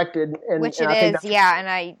neglected. Which it is,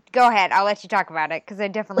 yeah. And go ahead. I'll let you talk about it because I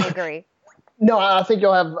definitely agree. No, I think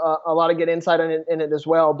you'll have a lot of good insight in it as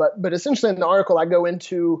well. But essentially in the article, I go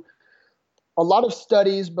into a lot of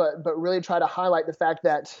studies, but really try to highlight the fact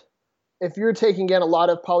that if you're taking in a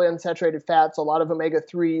lot of polyunsaturated fats, a lot of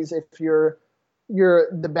omega-3s, if you're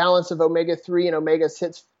the balance of omega-3 and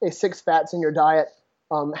omega-6 fats in your diet,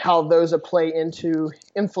 how those play into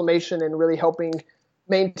inflammation and really helping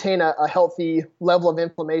maintain a healthy level of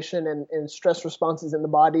inflammation and stress responses in the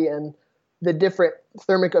body, and the different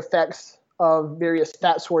thermic effects of various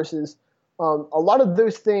fat sources. A lot of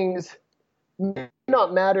those things may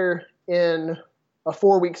not matter in a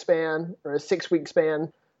 4-week span or a 6-week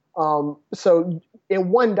span. So in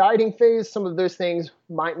one dieting phase, some of those things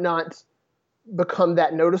might not become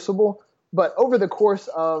that noticeable, but over the course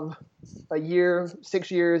of a year,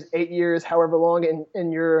 6 years, 8 years, however long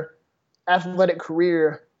in your athletic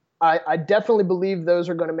career, I definitely believe those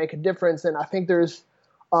are going to make a difference. And I think there's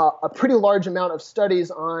a pretty large amount of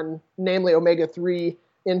studies on, namely omega-3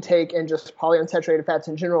 intake and just polyunsaturated fats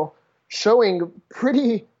in general, showing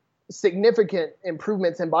pretty significant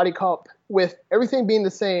improvements in body comp with everything being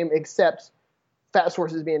the same except fat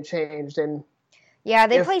sources being changed. And yeah,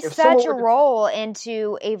 they play such a role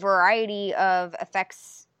into a variety of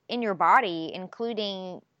effects in your body,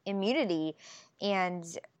 including immunity. And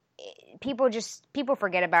people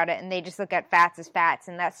forget about it, and they just look at fats as fats,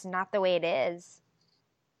 and that's not the way it is.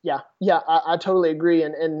 Yeah, I totally agree.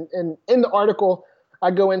 And in the article,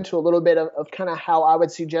 I go into a little bit of kind of how I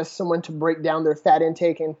would suggest someone to break down their fat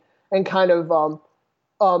intake and kind of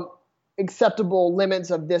acceptable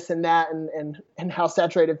limits of this and that, and how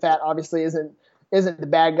saturated fat obviously isn't the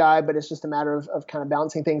bad guy, but it's just a matter of kind of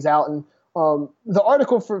balancing things out. And the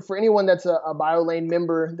article for anyone that's a BioLane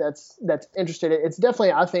member that's interested, it's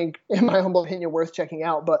definitely, I think, in my humble opinion, worth checking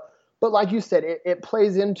out. But like you said, it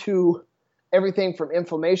plays into everything from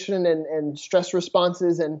inflammation and stress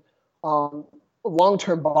responses and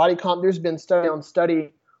long-term body comp. There's been study on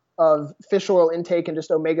study of fish oil intake and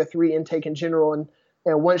just omega-3 intake in general. And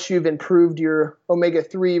once you've improved your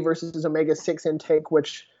omega-3 versus omega-6 intake,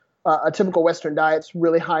 which a typical Western diet's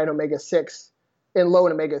really high in omega-6 and low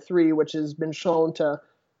in omega-3, which has been shown to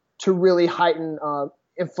really heighten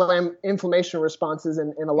inflammation responses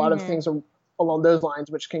and a lot of things along those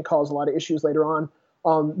lines, which can cause a lot of issues later on.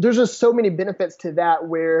 There's just so many benefits to that,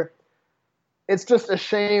 where it's just a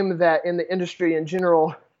shame that in the industry in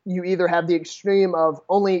general, you either have the extreme of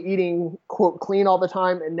only eating, quote, clean all the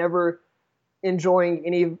time and never enjoying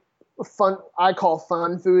any fun, I call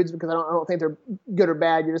fun foods, because I don't think they're good or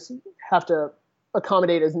bad. You just have to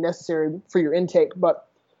accommodate as necessary for your intake. But,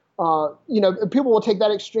 people will take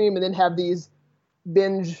that extreme and then have these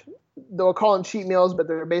binge, they'll call them cheat meals, but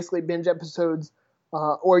they're basically binge episodes.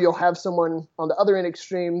 Or you'll have someone on the other end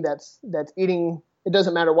extreme that's eating, it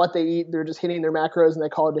doesn't matter what they eat, they're just hitting their macros and they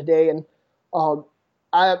call it a day. And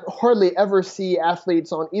I hardly ever see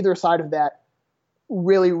athletes on either side of that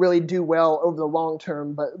really, really do well over the long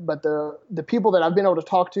term. But the people that I've been able to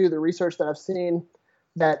talk to, the research that I've seen,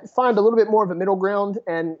 that find a little bit more of a middle ground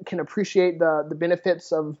and can appreciate the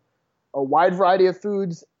benefits of a wide variety of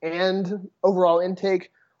foods and overall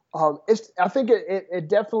intake. I think it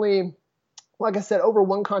definitely, like I said, over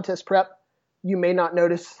one contest prep, you may not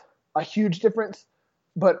notice a huge difference,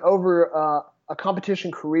 but over a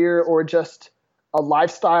competition career or just a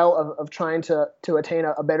lifestyle of trying to attain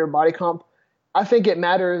a better body comp, I think it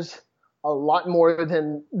matters a lot more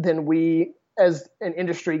than we as an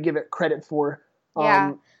industry give it credit for.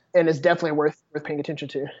 And it's definitely worth paying attention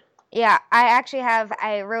to. Yeah,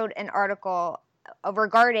 I wrote an article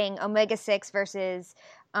regarding omega-6 versus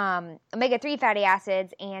omega-3 fatty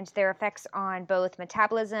acids and their effects on both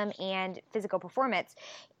metabolism and physical performance.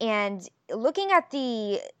 And looking at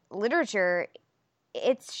the literature,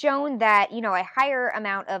 it's shown that, a higher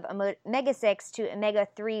amount of omega-6 to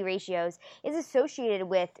omega-3 ratios is associated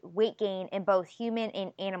with weight gain in both human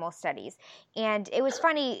and animal studies. And it was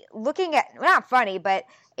funny looking at, well, not funny, but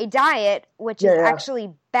a diet which is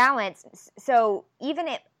actually balanced. So even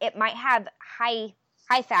it might have high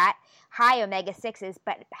fat, high omega-6s,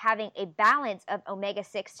 but having a balance of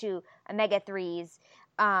omega-6 to omega-3s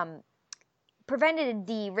prevented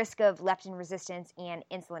the risk of leptin resistance and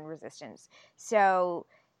insulin resistance. So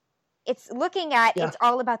it's looking at, it's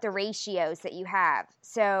all about the ratios that you have.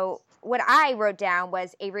 So what I wrote down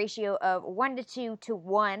was a ratio of 1 to 2 to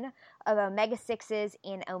 1 of omega-6s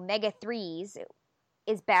and omega-3s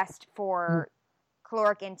is best for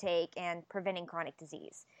caloric intake and preventing chronic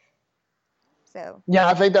disease. So yeah,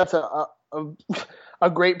 I think that's a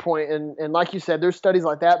great point. And like you said, there's studies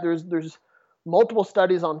like that. There's multiple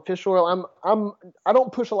studies on fish oil. I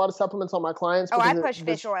don't push a lot of supplements on my clients. Oh, I push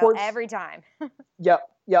fish oil every time. Yeah.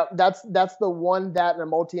 That's the one, that and a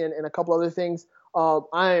multi and a couple other things.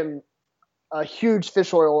 I am a huge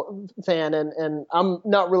fish oil fan, and I'm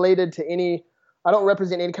not related to any. I don't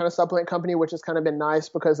represent any kind of supplement company, which has kind of been nice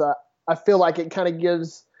because I feel like it kind of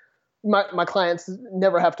gives my clients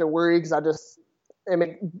never have to worry, because I just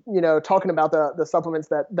talking about the supplements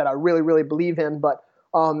that I really, really believe in. But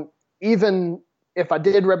even if I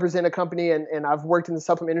did represent a company and I've worked in the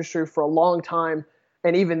supplement industry for a long time,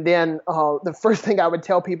 and even then, the first thing I would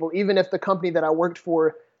tell people, even if the company that I worked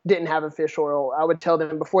for didn't have a fish oil, I would tell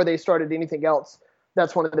them before they started anything else,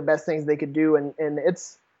 that's one of the best things they could do. And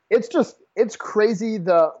it's crazy.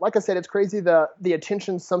 Like I said, it's crazy the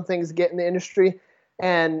attention some things get in the industry,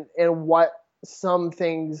 and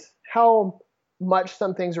how much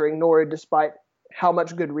some things are ignored despite how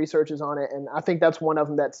much good research is on it. And I think that's one of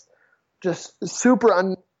them that's just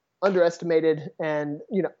super underestimated. And,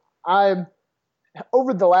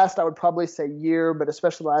 over the last, I would probably say year, but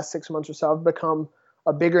especially the last 6 months or so, I've become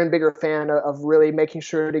a bigger and bigger fan of really making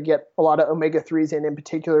sure to get a lot of omega-3s in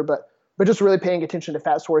particular, but just really paying attention to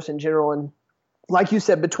fat source in general. And like you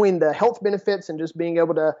said, between the health benefits and just being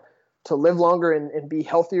able to live longer and be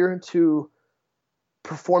healthier, to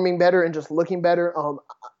performing better and just looking better,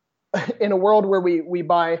 in a world where we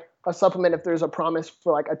buy a supplement if there's a promise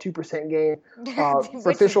for like a 2% gain for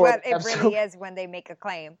Which fish is oil. what it really is when they make a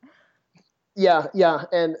claim. Yeah,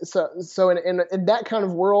 and so in that kind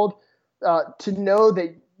of world, to know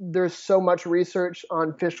that there's so much research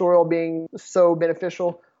on fish oil being so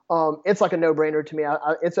beneficial, it's like a no-brainer to me.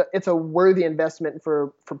 It's a worthy investment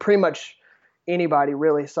for pretty much anybody,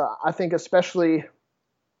 really. So I think especially,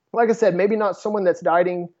 like I said, maybe not someone that's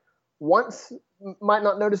dieting once might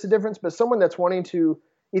not notice a difference, but someone that's wanting to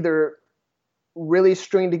either really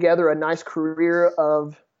string together a nice career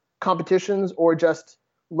of competitions or just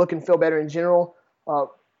look and feel better in general,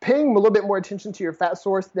 paying a little bit more attention to your fat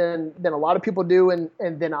source than a lot of people do and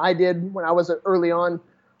than I did when I was early on,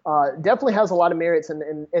 definitely has a lot of merits,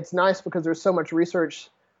 and it's nice because there's so much research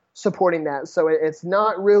supporting that. So it's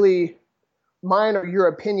not really mine or your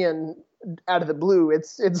opinion out of the blue.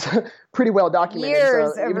 It's pretty well documented.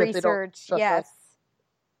 Years so of research, yes.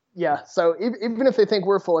 Yeah, so even if they think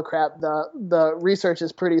we're full of crap, the research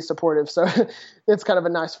is pretty supportive. So it's kind of a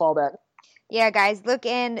nice fallback. Yeah, guys, look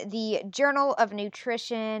in the Journal of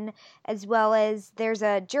Nutrition, as well as there's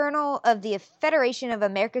a Journal of the Federation of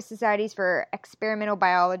American Societies for Experimental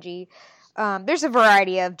Biology. There's a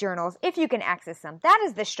variety of journals if you can access them. That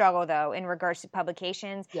is the struggle, though, in regards to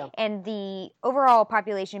publications and the overall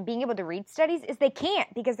population being able to read studies is they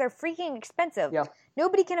can't because they're freaking expensive. Yeah.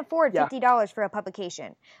 Nobody can afford $50 for a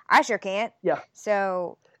publication. I sure can't. Yeah.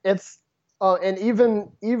 So it's and even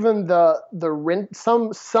the rent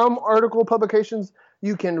some article publications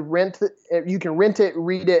you can rent it,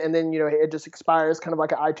 read it, and then it just expires, kind of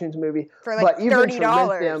like an iTunes movie. For like but even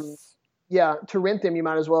 $30. To rent them, you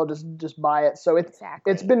might as well just buy it. So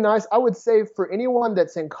it's been nice. I would say for anyone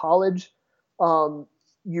that's in college,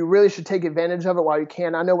 you really should take advantage of it while you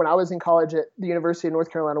can. I know when I was in college at the University of North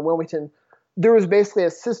Carolina, Wilmington, there was basically a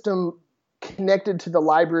system connected to the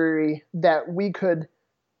library that we could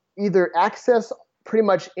either access pretty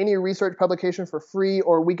much any research publication for free,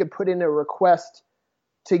 or we could put in a request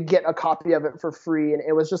to get a copy of it for free. And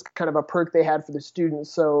it was just kind of a perk they had for the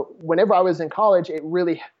students. So whenever I was in college, it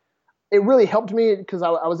really helped me because I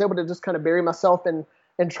was able to just kind of bury myself and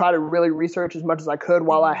try to really research as much as I could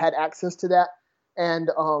while I had access to that. And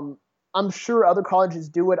I'm sure other colleges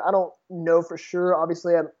do it. I don't know for sure.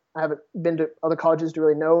 Obviously, I haven't been to other colleges to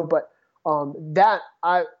really know, but that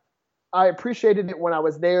I appreciated it when I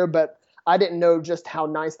was there, but I didn't know just how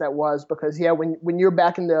nice that was because, when you're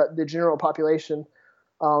back in the general population,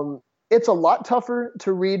 it's a lot tougher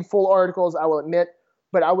to read full articles, I will admit.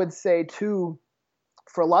 But I would say, too,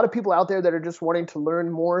 for a lot of people out there that are just wanting to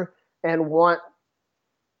learn more and want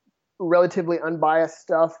relatively unbiased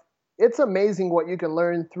stuff, it's amazing what you can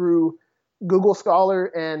learn through Google Scholar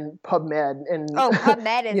and PubMed. And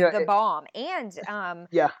PubMed is the bomb. And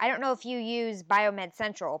I don't know if you use Biomed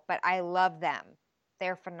Central, but I love them.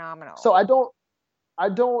 They're phenomenal. So I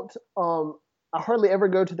hardly ever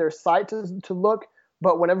go to their site to look,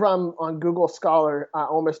 but whenever I'm on Google Scholar, I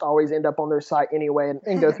almost always end up on their site anyway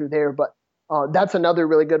and go through there. But that's another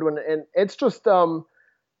really good one. And it's just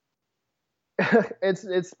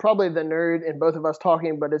it's probably the nerd in both of us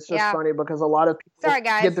talking, but it's just funny because a lot of people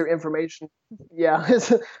get their information. Yeah,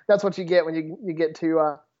 that's what you get when you get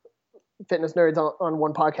to fitness nerds on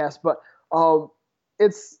one podcast. But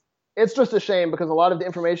it's just a shame because a lot of the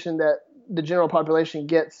information that the general population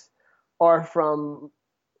gets are from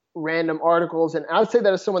random articles. And I would say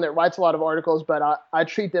that as someone that writes a lot of articles, but I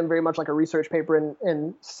treat them very much like a research paper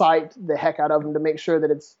and cite the heck out of them to make sure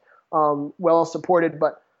that it's well supported.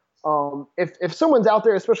 But if someone's out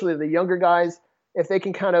there, especially the younger guys, if they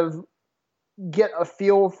can kind of get a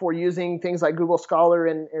feel for using things like Google Scholar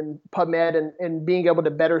and PubMed and being able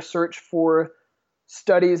to better search for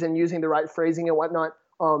studies and using the right phrasing and whatnot,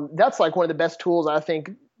 that's like one of the best tools I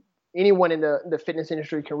think anyone in the fitness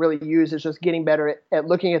industry can really use, is just getting better at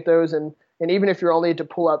looking at those. And even if you're only able to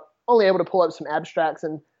pull up some abstracts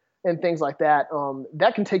and things like that,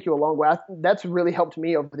 that can take you a long way. That's really helped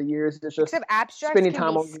me over the years. It's just except abstracts spending can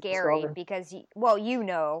time be on scary Scholar. because you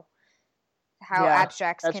know how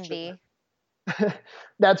abstracts can be.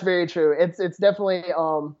 That's very true. It's definitely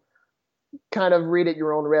kind of read at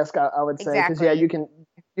your own risk, I would say, because you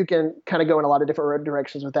can kind of go in a lot of different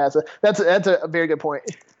directions with that. So that's a very good point.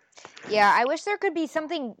 Yeah, I wish there could be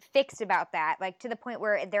something fixed about that, like to the point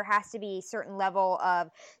where there has to be a certain level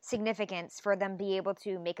of significance for them to be able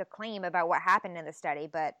to make a claim about what happened in the study.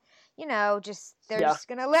 But, they're just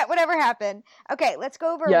going to let whatever happen. Okay, let's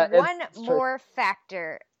go over one more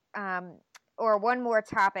factor or one more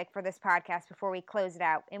topic for this podcast before we close it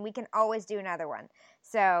out. And we can always do another one.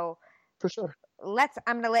 So for sure,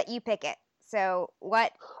 I'm going to let you pick it. So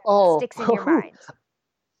what sticks in your mind?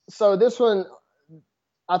 So this one,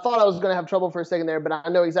 I thought I was going to have trouble for a second there, but I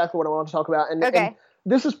know exactly what I want to talk about. And, Okay. and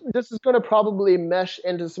this is going to probably mesh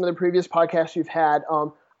into some of the previous podcasts you've had.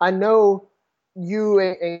 I know you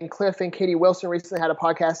and Cliff and Katie Wilson recently had a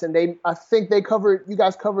podcast, and I think you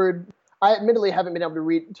guys covered. I admittedly haven't been able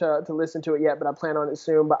to listen to it yet, but I plan on it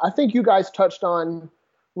soon. But I think you guys touched on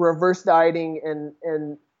reverse dieting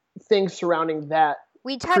and things surrounding that.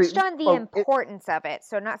 We touched on the importance of it,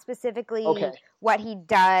 so not specifically Okay. what he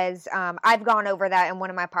does. I've gone over that in one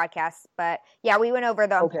of my podcasts, but yeah, we went over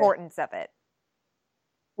the importance of it.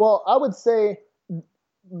 Well, I would say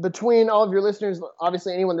between all of your listeners,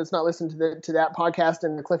 obviously anyone that's not listened to that podcast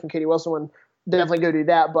and the Cliff and Katie Wilson one, definitely go do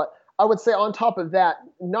that. But I would say on top of that,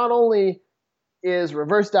 not only is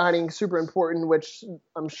reverse dieting super important, which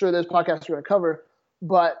I'm sure those podcasts are going to cover,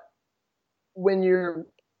 but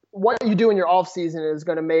what you do in your off season is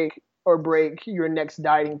going to make or break your next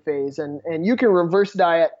dieting phase. And you can reverse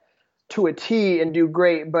diet to a T and do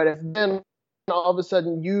great, but if then all of a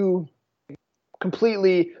sudden you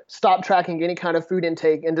completely stop tracking any kind of food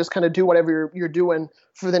intake and just kind of do whatever you're doing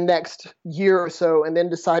for the next year or so, and then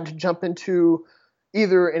decide to jump into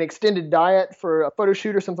either an extended diet for a photo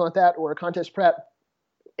shoot or something like that, or a contest prep,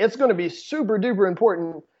 it's going to be super duper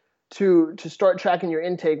important to start tracking your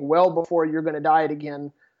intake well before you're going to diet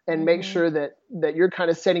again, and make sure that you're kind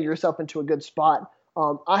of setting yourself into a good spot.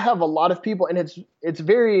 I have a lot of people, and it's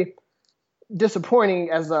very disappointing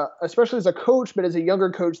especially as a coach, but as a younger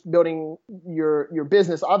coach building your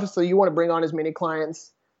business. Obviously, you want to bring on as many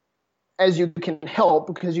clients as you can help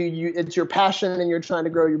because it's your passion and you're trying to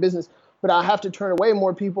grow your business. But I have to turn away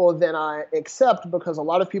more people than I accept because a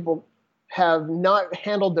lot of people have not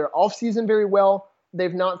handled their off season very well.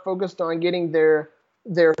 They've not focused on getting their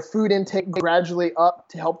food intake gradually up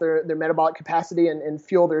to help their metabolic capacity and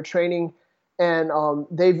fuel their training. And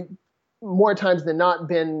they've more times than not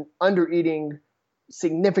been under eating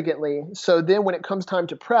significantly. So then when it comes time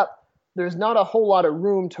to prep, there's not a whole lot of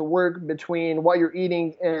room to work between what you're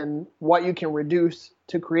eating and what you can reduce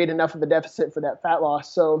to create enough of a deficit for that fat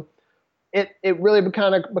loss. So it really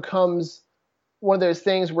kind of becomes one of those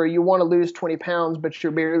things where you want to lose 20 pounds, but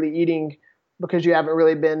you're barely eating because you haven't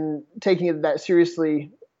really been taking it that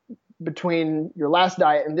seriously between your last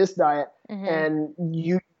diet and this diet. Mm-hmm.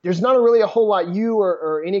 And there's not really a whole lot you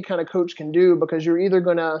or any kind of coach can do, because you're either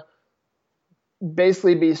going to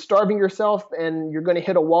basically be starving yourself and you're going to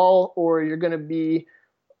hit a wall, or you're going to be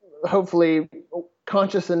hopefully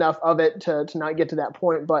conscious enough of it to not get to that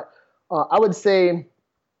point. But I would say,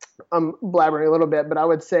 I'm blabbering a little bit, but I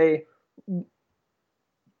would say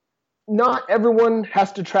not everyone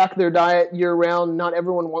has to track their diet year round. Not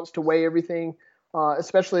everyone wants to weigh everything,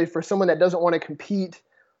 especially for someone that doesn't want to compete,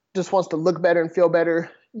 just wants to look better and feel better.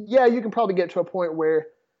 Yeah, you can probably get to a point where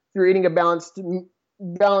you're eating a balanced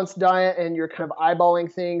diet and you're kind of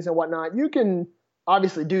eyeballing things and whatnot. You can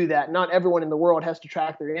obviously do that. Not everyone in the world has to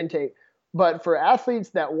track their intake. But for athletes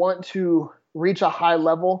that want to reach a high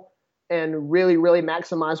level and really, really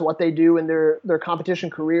maximize what they do in their competition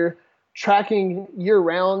career, tracking year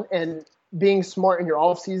round and being smart in your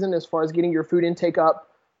off season as far as getting your food intake up,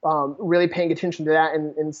 really paying attention to that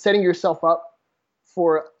and setting yourself up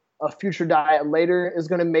for a future diet later is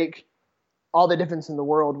going to make all the difference in the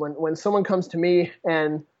world. When someone comes to me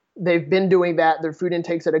and they've been doing that, their food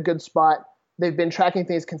intake's at a good spot, they've been tracking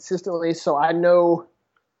things consistently, so I know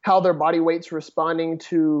how their body weight's responding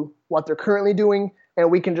to what they're currently doing,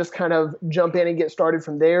 and we can just kind of jump in and get started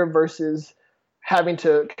from there versus having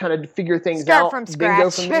to kind of figure things out. Start from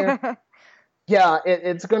scratch. Then go from there. Yeah,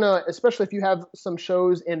 it's going to, especially if you have some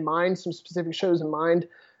shows in mind, some specific shows in mind,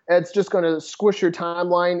 it's just going to squish your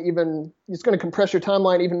timeline it's going to compress your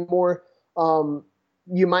timeline even more.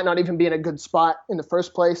 You might not even be in a good spot in the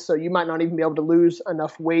first place, so you might not even be able to lose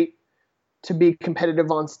enough weight to be competitive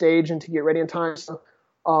on stage and to get ready in time. So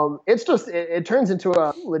it's just, it turns into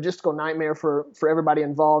a logistical nightmare for everybody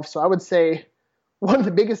involved. So I would say one of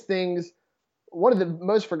the biggest things, one of the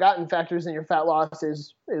most forgotten factors in your fat loss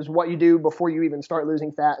is what you do before you even start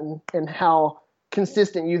losing fat, and how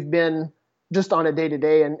consistent you've been just on a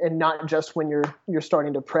day-to-day and not just when you're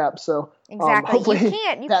starting to prep. So exactly.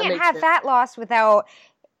 You can't have fat loss without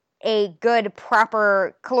a good,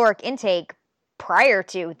 proper caloric intake prior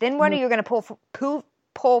to. Then what are you going to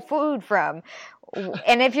pull food from?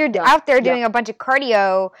 And if you're out there doing a bunch of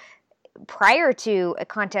cardio prior to a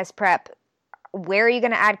contest prep, where are you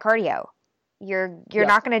going to add cardio? You're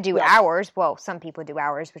not going to do hours. Well, some people do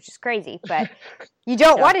hours, which is crazy, but you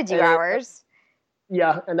don't want to do hours.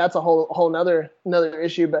 Yeah, and that's a whole another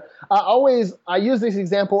issue. But I use this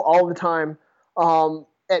example all the time,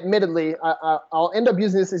 admittedly, I'll end up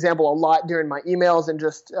using this example a lot during my emails and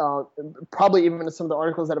just probably even in some of the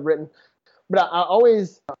articles that I've written. But I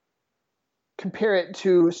always compare it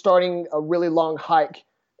to starting a really long hike,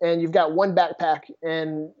 and you've got one backpack,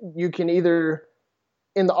 and you can either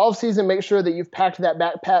in the off season make sure that you've packed that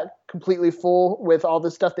backpack completely full with all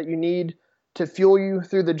the stuff that you need to fuel you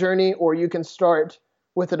through the journey, or you can start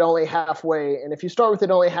with it only halfway. And if you start with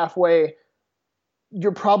it only halfway,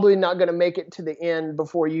 you're probably not going to make it to the end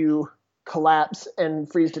before you collapse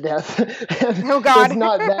and freeze to death. Oh God. It's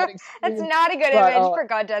not that extreme. That's not a good image for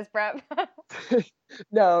contest prep.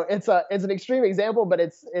 No, it's an extreme example, but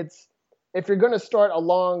it's if you're going to start a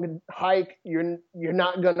long hike, you're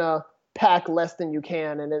not going to pack less than you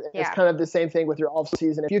can. And it's kind of the same thing with your off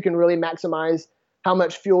season. If you can really maximize how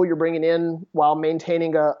much fuel you're bringing in while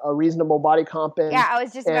maintaining a reasonable body comp. I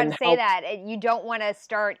was just about to say that. You don't want to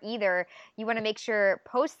start either. You want to make sure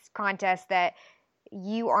post-contest that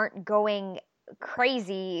you aren't going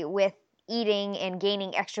crazy with eating and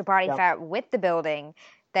gaining extra body fat with the building,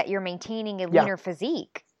 that you're maintaining a leaner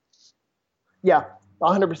physique. Yeah,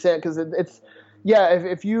 100%. Because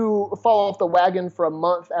if you fall off the wagon for a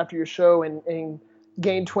month after your show and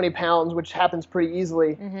gain 20 pounds, which happens pretty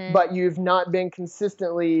easily, but you've not been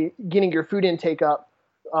consistently getting your food intake up,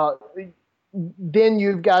 then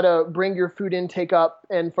you've got to bring your food intake up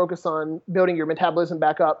and focus on building your metabolism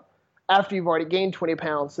back up after you've already gained 20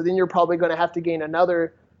 pounds. So then you're probably going to have to gain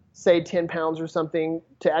another, say, 10 pounds or something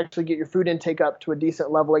to actually get your food intake up to a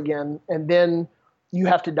decent level again. And then you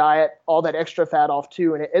have to diet all that extra fat off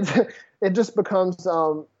too. And it just becomes,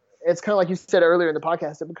 it's kind of like you said earlier in the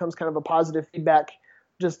podcast, it becomes kind of a positive feedback,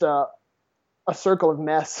 just a circle of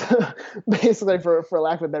mess, basically, for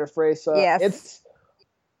lack of a better phrase. So I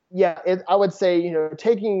would say,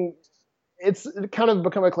 it's kind of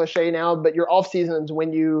become a cliche now, but your off seasons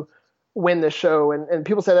when you win the show, and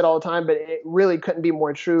people say that all the time, but it really couldn't be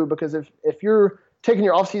more true, because if you're taking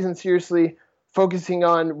your off season seriously, focusing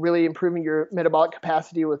on really improving your metabolic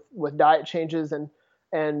capacity with diet changes and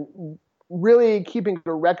really keeping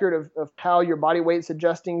a record of how your body weight's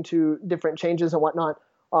adjusting to different changes and whatnot,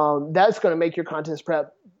 that's going to make your contest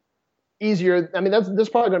prep easier. I mean, that's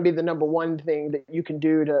probably going to be the number one thing that you can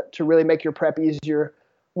do to really make your prep easier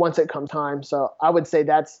once it comes time. So I would say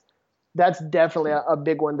that's definitely a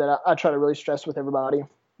big one that I try to really stress with everybody.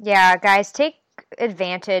 Yeah, guys, take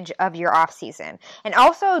advantage of your off season, and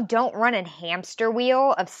also don't run a hamster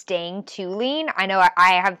wheel of staying too lean. I know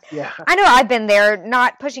I've been there,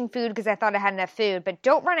 not pushing food because I thought I had enough food, but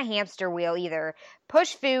don't run a hamster wheel either.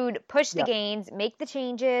 Push food, push the gains, make the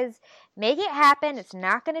changes, make it happen. It's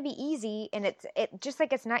not going to be easy, and it just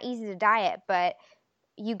like it's not easy to diet, but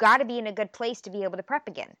you got to be in a good place to be able to prep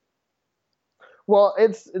again. Well,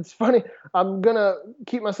 it's funny. I'm gonna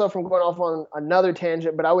keep myself from going off on another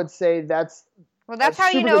tangent, but I would say that's how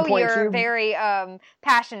you know you're very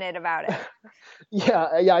passionate about it. Yeah,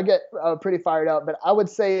 I get pretty fired up. But I would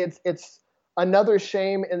say it's another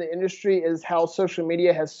shame in the industry is how social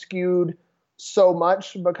media has skewed so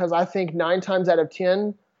much, because I think 9 times out of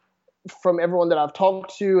 10 from everyone that I've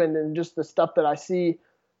talked to and then just the stuff that I see,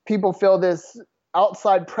 people feel this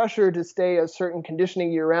outside pressure to stay a certain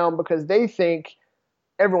conditioning year round because they think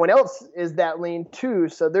everyone else is that lean too.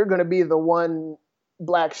 So they're going to be the one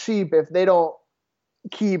black sheep if they don't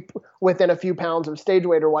keep within a few pounds of stage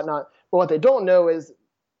weight or whatnot. But what they don't know is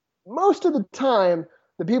most of the time,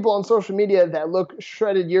 the people on social media that look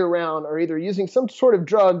shredded year round are either using some sort of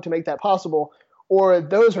drug to make that possible, or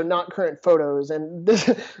those are not current photos. And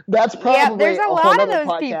that's probably there's a lot of those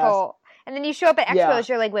podcast. People. And then you show up at expos,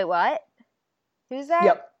 you're like, wait, what? Who's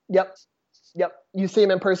that? Yep. You see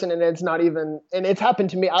them in person and it's not even, and it's happened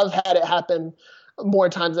to me. I've had it happen more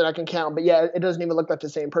times than I can count, but it doesn't even look like the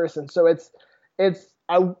same person. So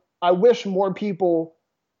I wish more people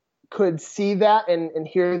could see that and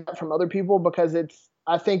hear that from other people, because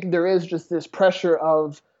I think there is just this pressure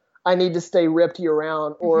of, I need to stay ripped year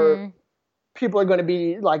round, or people are going to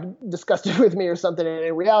be like disgusted with me or something. And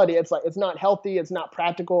in reality, it's like, it's not healthy. It's not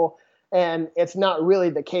practical. And it's not really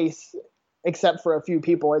the case except for a few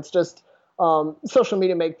people. It's just, social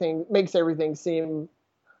media makes everything seem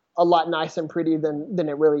a lot nice and pretty than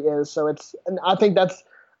it really is. So and I think that's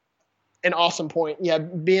an awesome point. Yeah.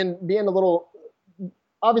 Being a little,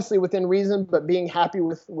 obviously within reason, but being happy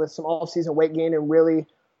with some off-season weight gain and really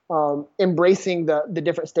embracing the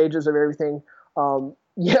different stages of everything.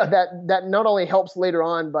 That not only helps later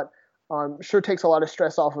on, but sure takes a lot of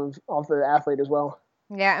stress off the athlete as well.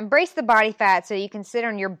 Yeah, embrace the body fat so you can sit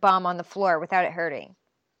on your bum on the floor without it hurting.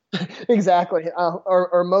 Exactly.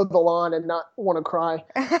 Or mow the lawn and not want to cry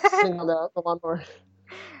sitting on the lawnmower.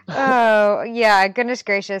 Oh, yeah, goodness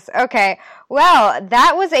gracious. Okay. Well,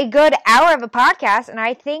 that was a good hour of a podcast, and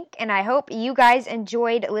I think and I hope you guys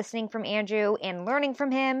enjoyed listening from Andrew and learning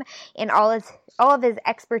from him and all of his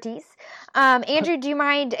expertise. Andrew, do you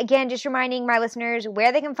mind again just reminding my listeners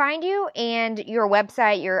where they can find you and your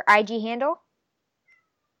website, your IG handle?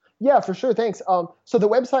 Yeah, for sure. Thanks. So the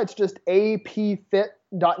website's just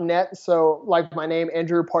apfit.net. So like my name,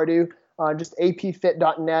 Andrew Pardue, just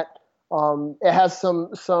apfit.net. It has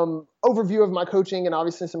some overview of my coaching and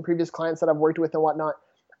obviously some previous clients that I've worked with and whatnot.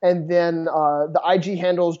 And then the IG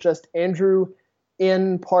handle is just Andrew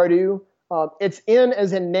N Pardue. It's N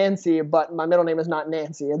as in Nancy, but my middle name is not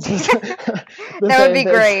Nancy. It's just that would be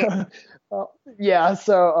great.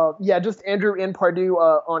 Just Andrew N Pardue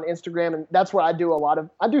on Instagram, and that's where I do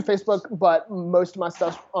I do Facebook, but most of my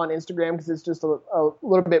stuff's on Instagram because it's just a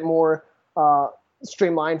little bit more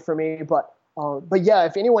streamlined for me. But yeah,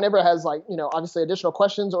 if anyone ever has obviously additional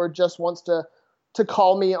questions or just wants to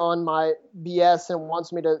call me on my BS and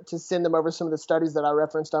wants me to send them over some of the studies that I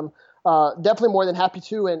referenced, I'm definitely more than happy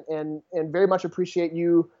to, and very much appreciate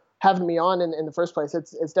you having me on in the first place.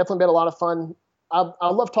 It's definitely been a lot of fun. I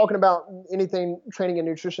love talking about anything training and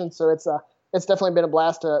nutrition, so it's definitely been a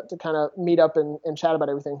blast to kind of meet up and chat about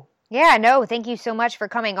everything. Yeah, no, thank you so much for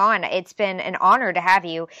coming on. It's been an honor to have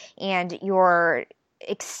you and your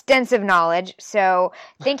extensive knowledge. So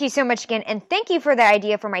thank you so much again. And thank you for the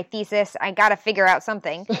idea for my thesis. I got to figure out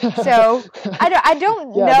something. So I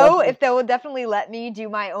don't know definitely. If they will definitely let me do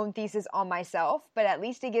my own thesis on myself, but at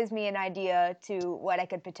least it gives me an idea to what I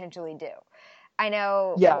could potentially do. I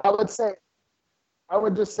know. Yeah, I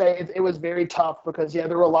would just say it was very tough because there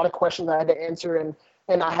were a lot of questions I had to answer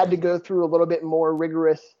and I had to go through a little bit more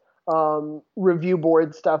rigorous review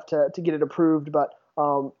board stuff to get it approved. But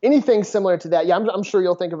anything similar to that, I'm sure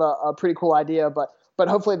you'll think of a pretty cool idea, but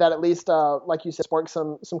hopefully that at least, like you said, sparks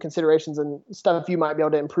some considerations and stuff you might be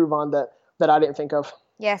able to improve on that I didn't think of.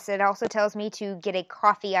 Yes, it also tells me to get a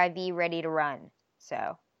coffee IV ready to run.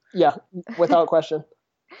 So yeah, without question.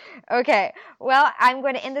 Okay, well, I'm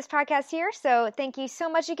going to end this podcast here. So thank you so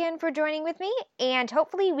much again for joining with me, and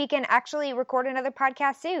hopefully we can actually record another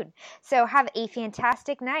podcast soon. So have a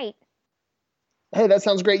fantastic night. Hey, that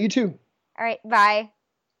sounds great. You too. All right, bye.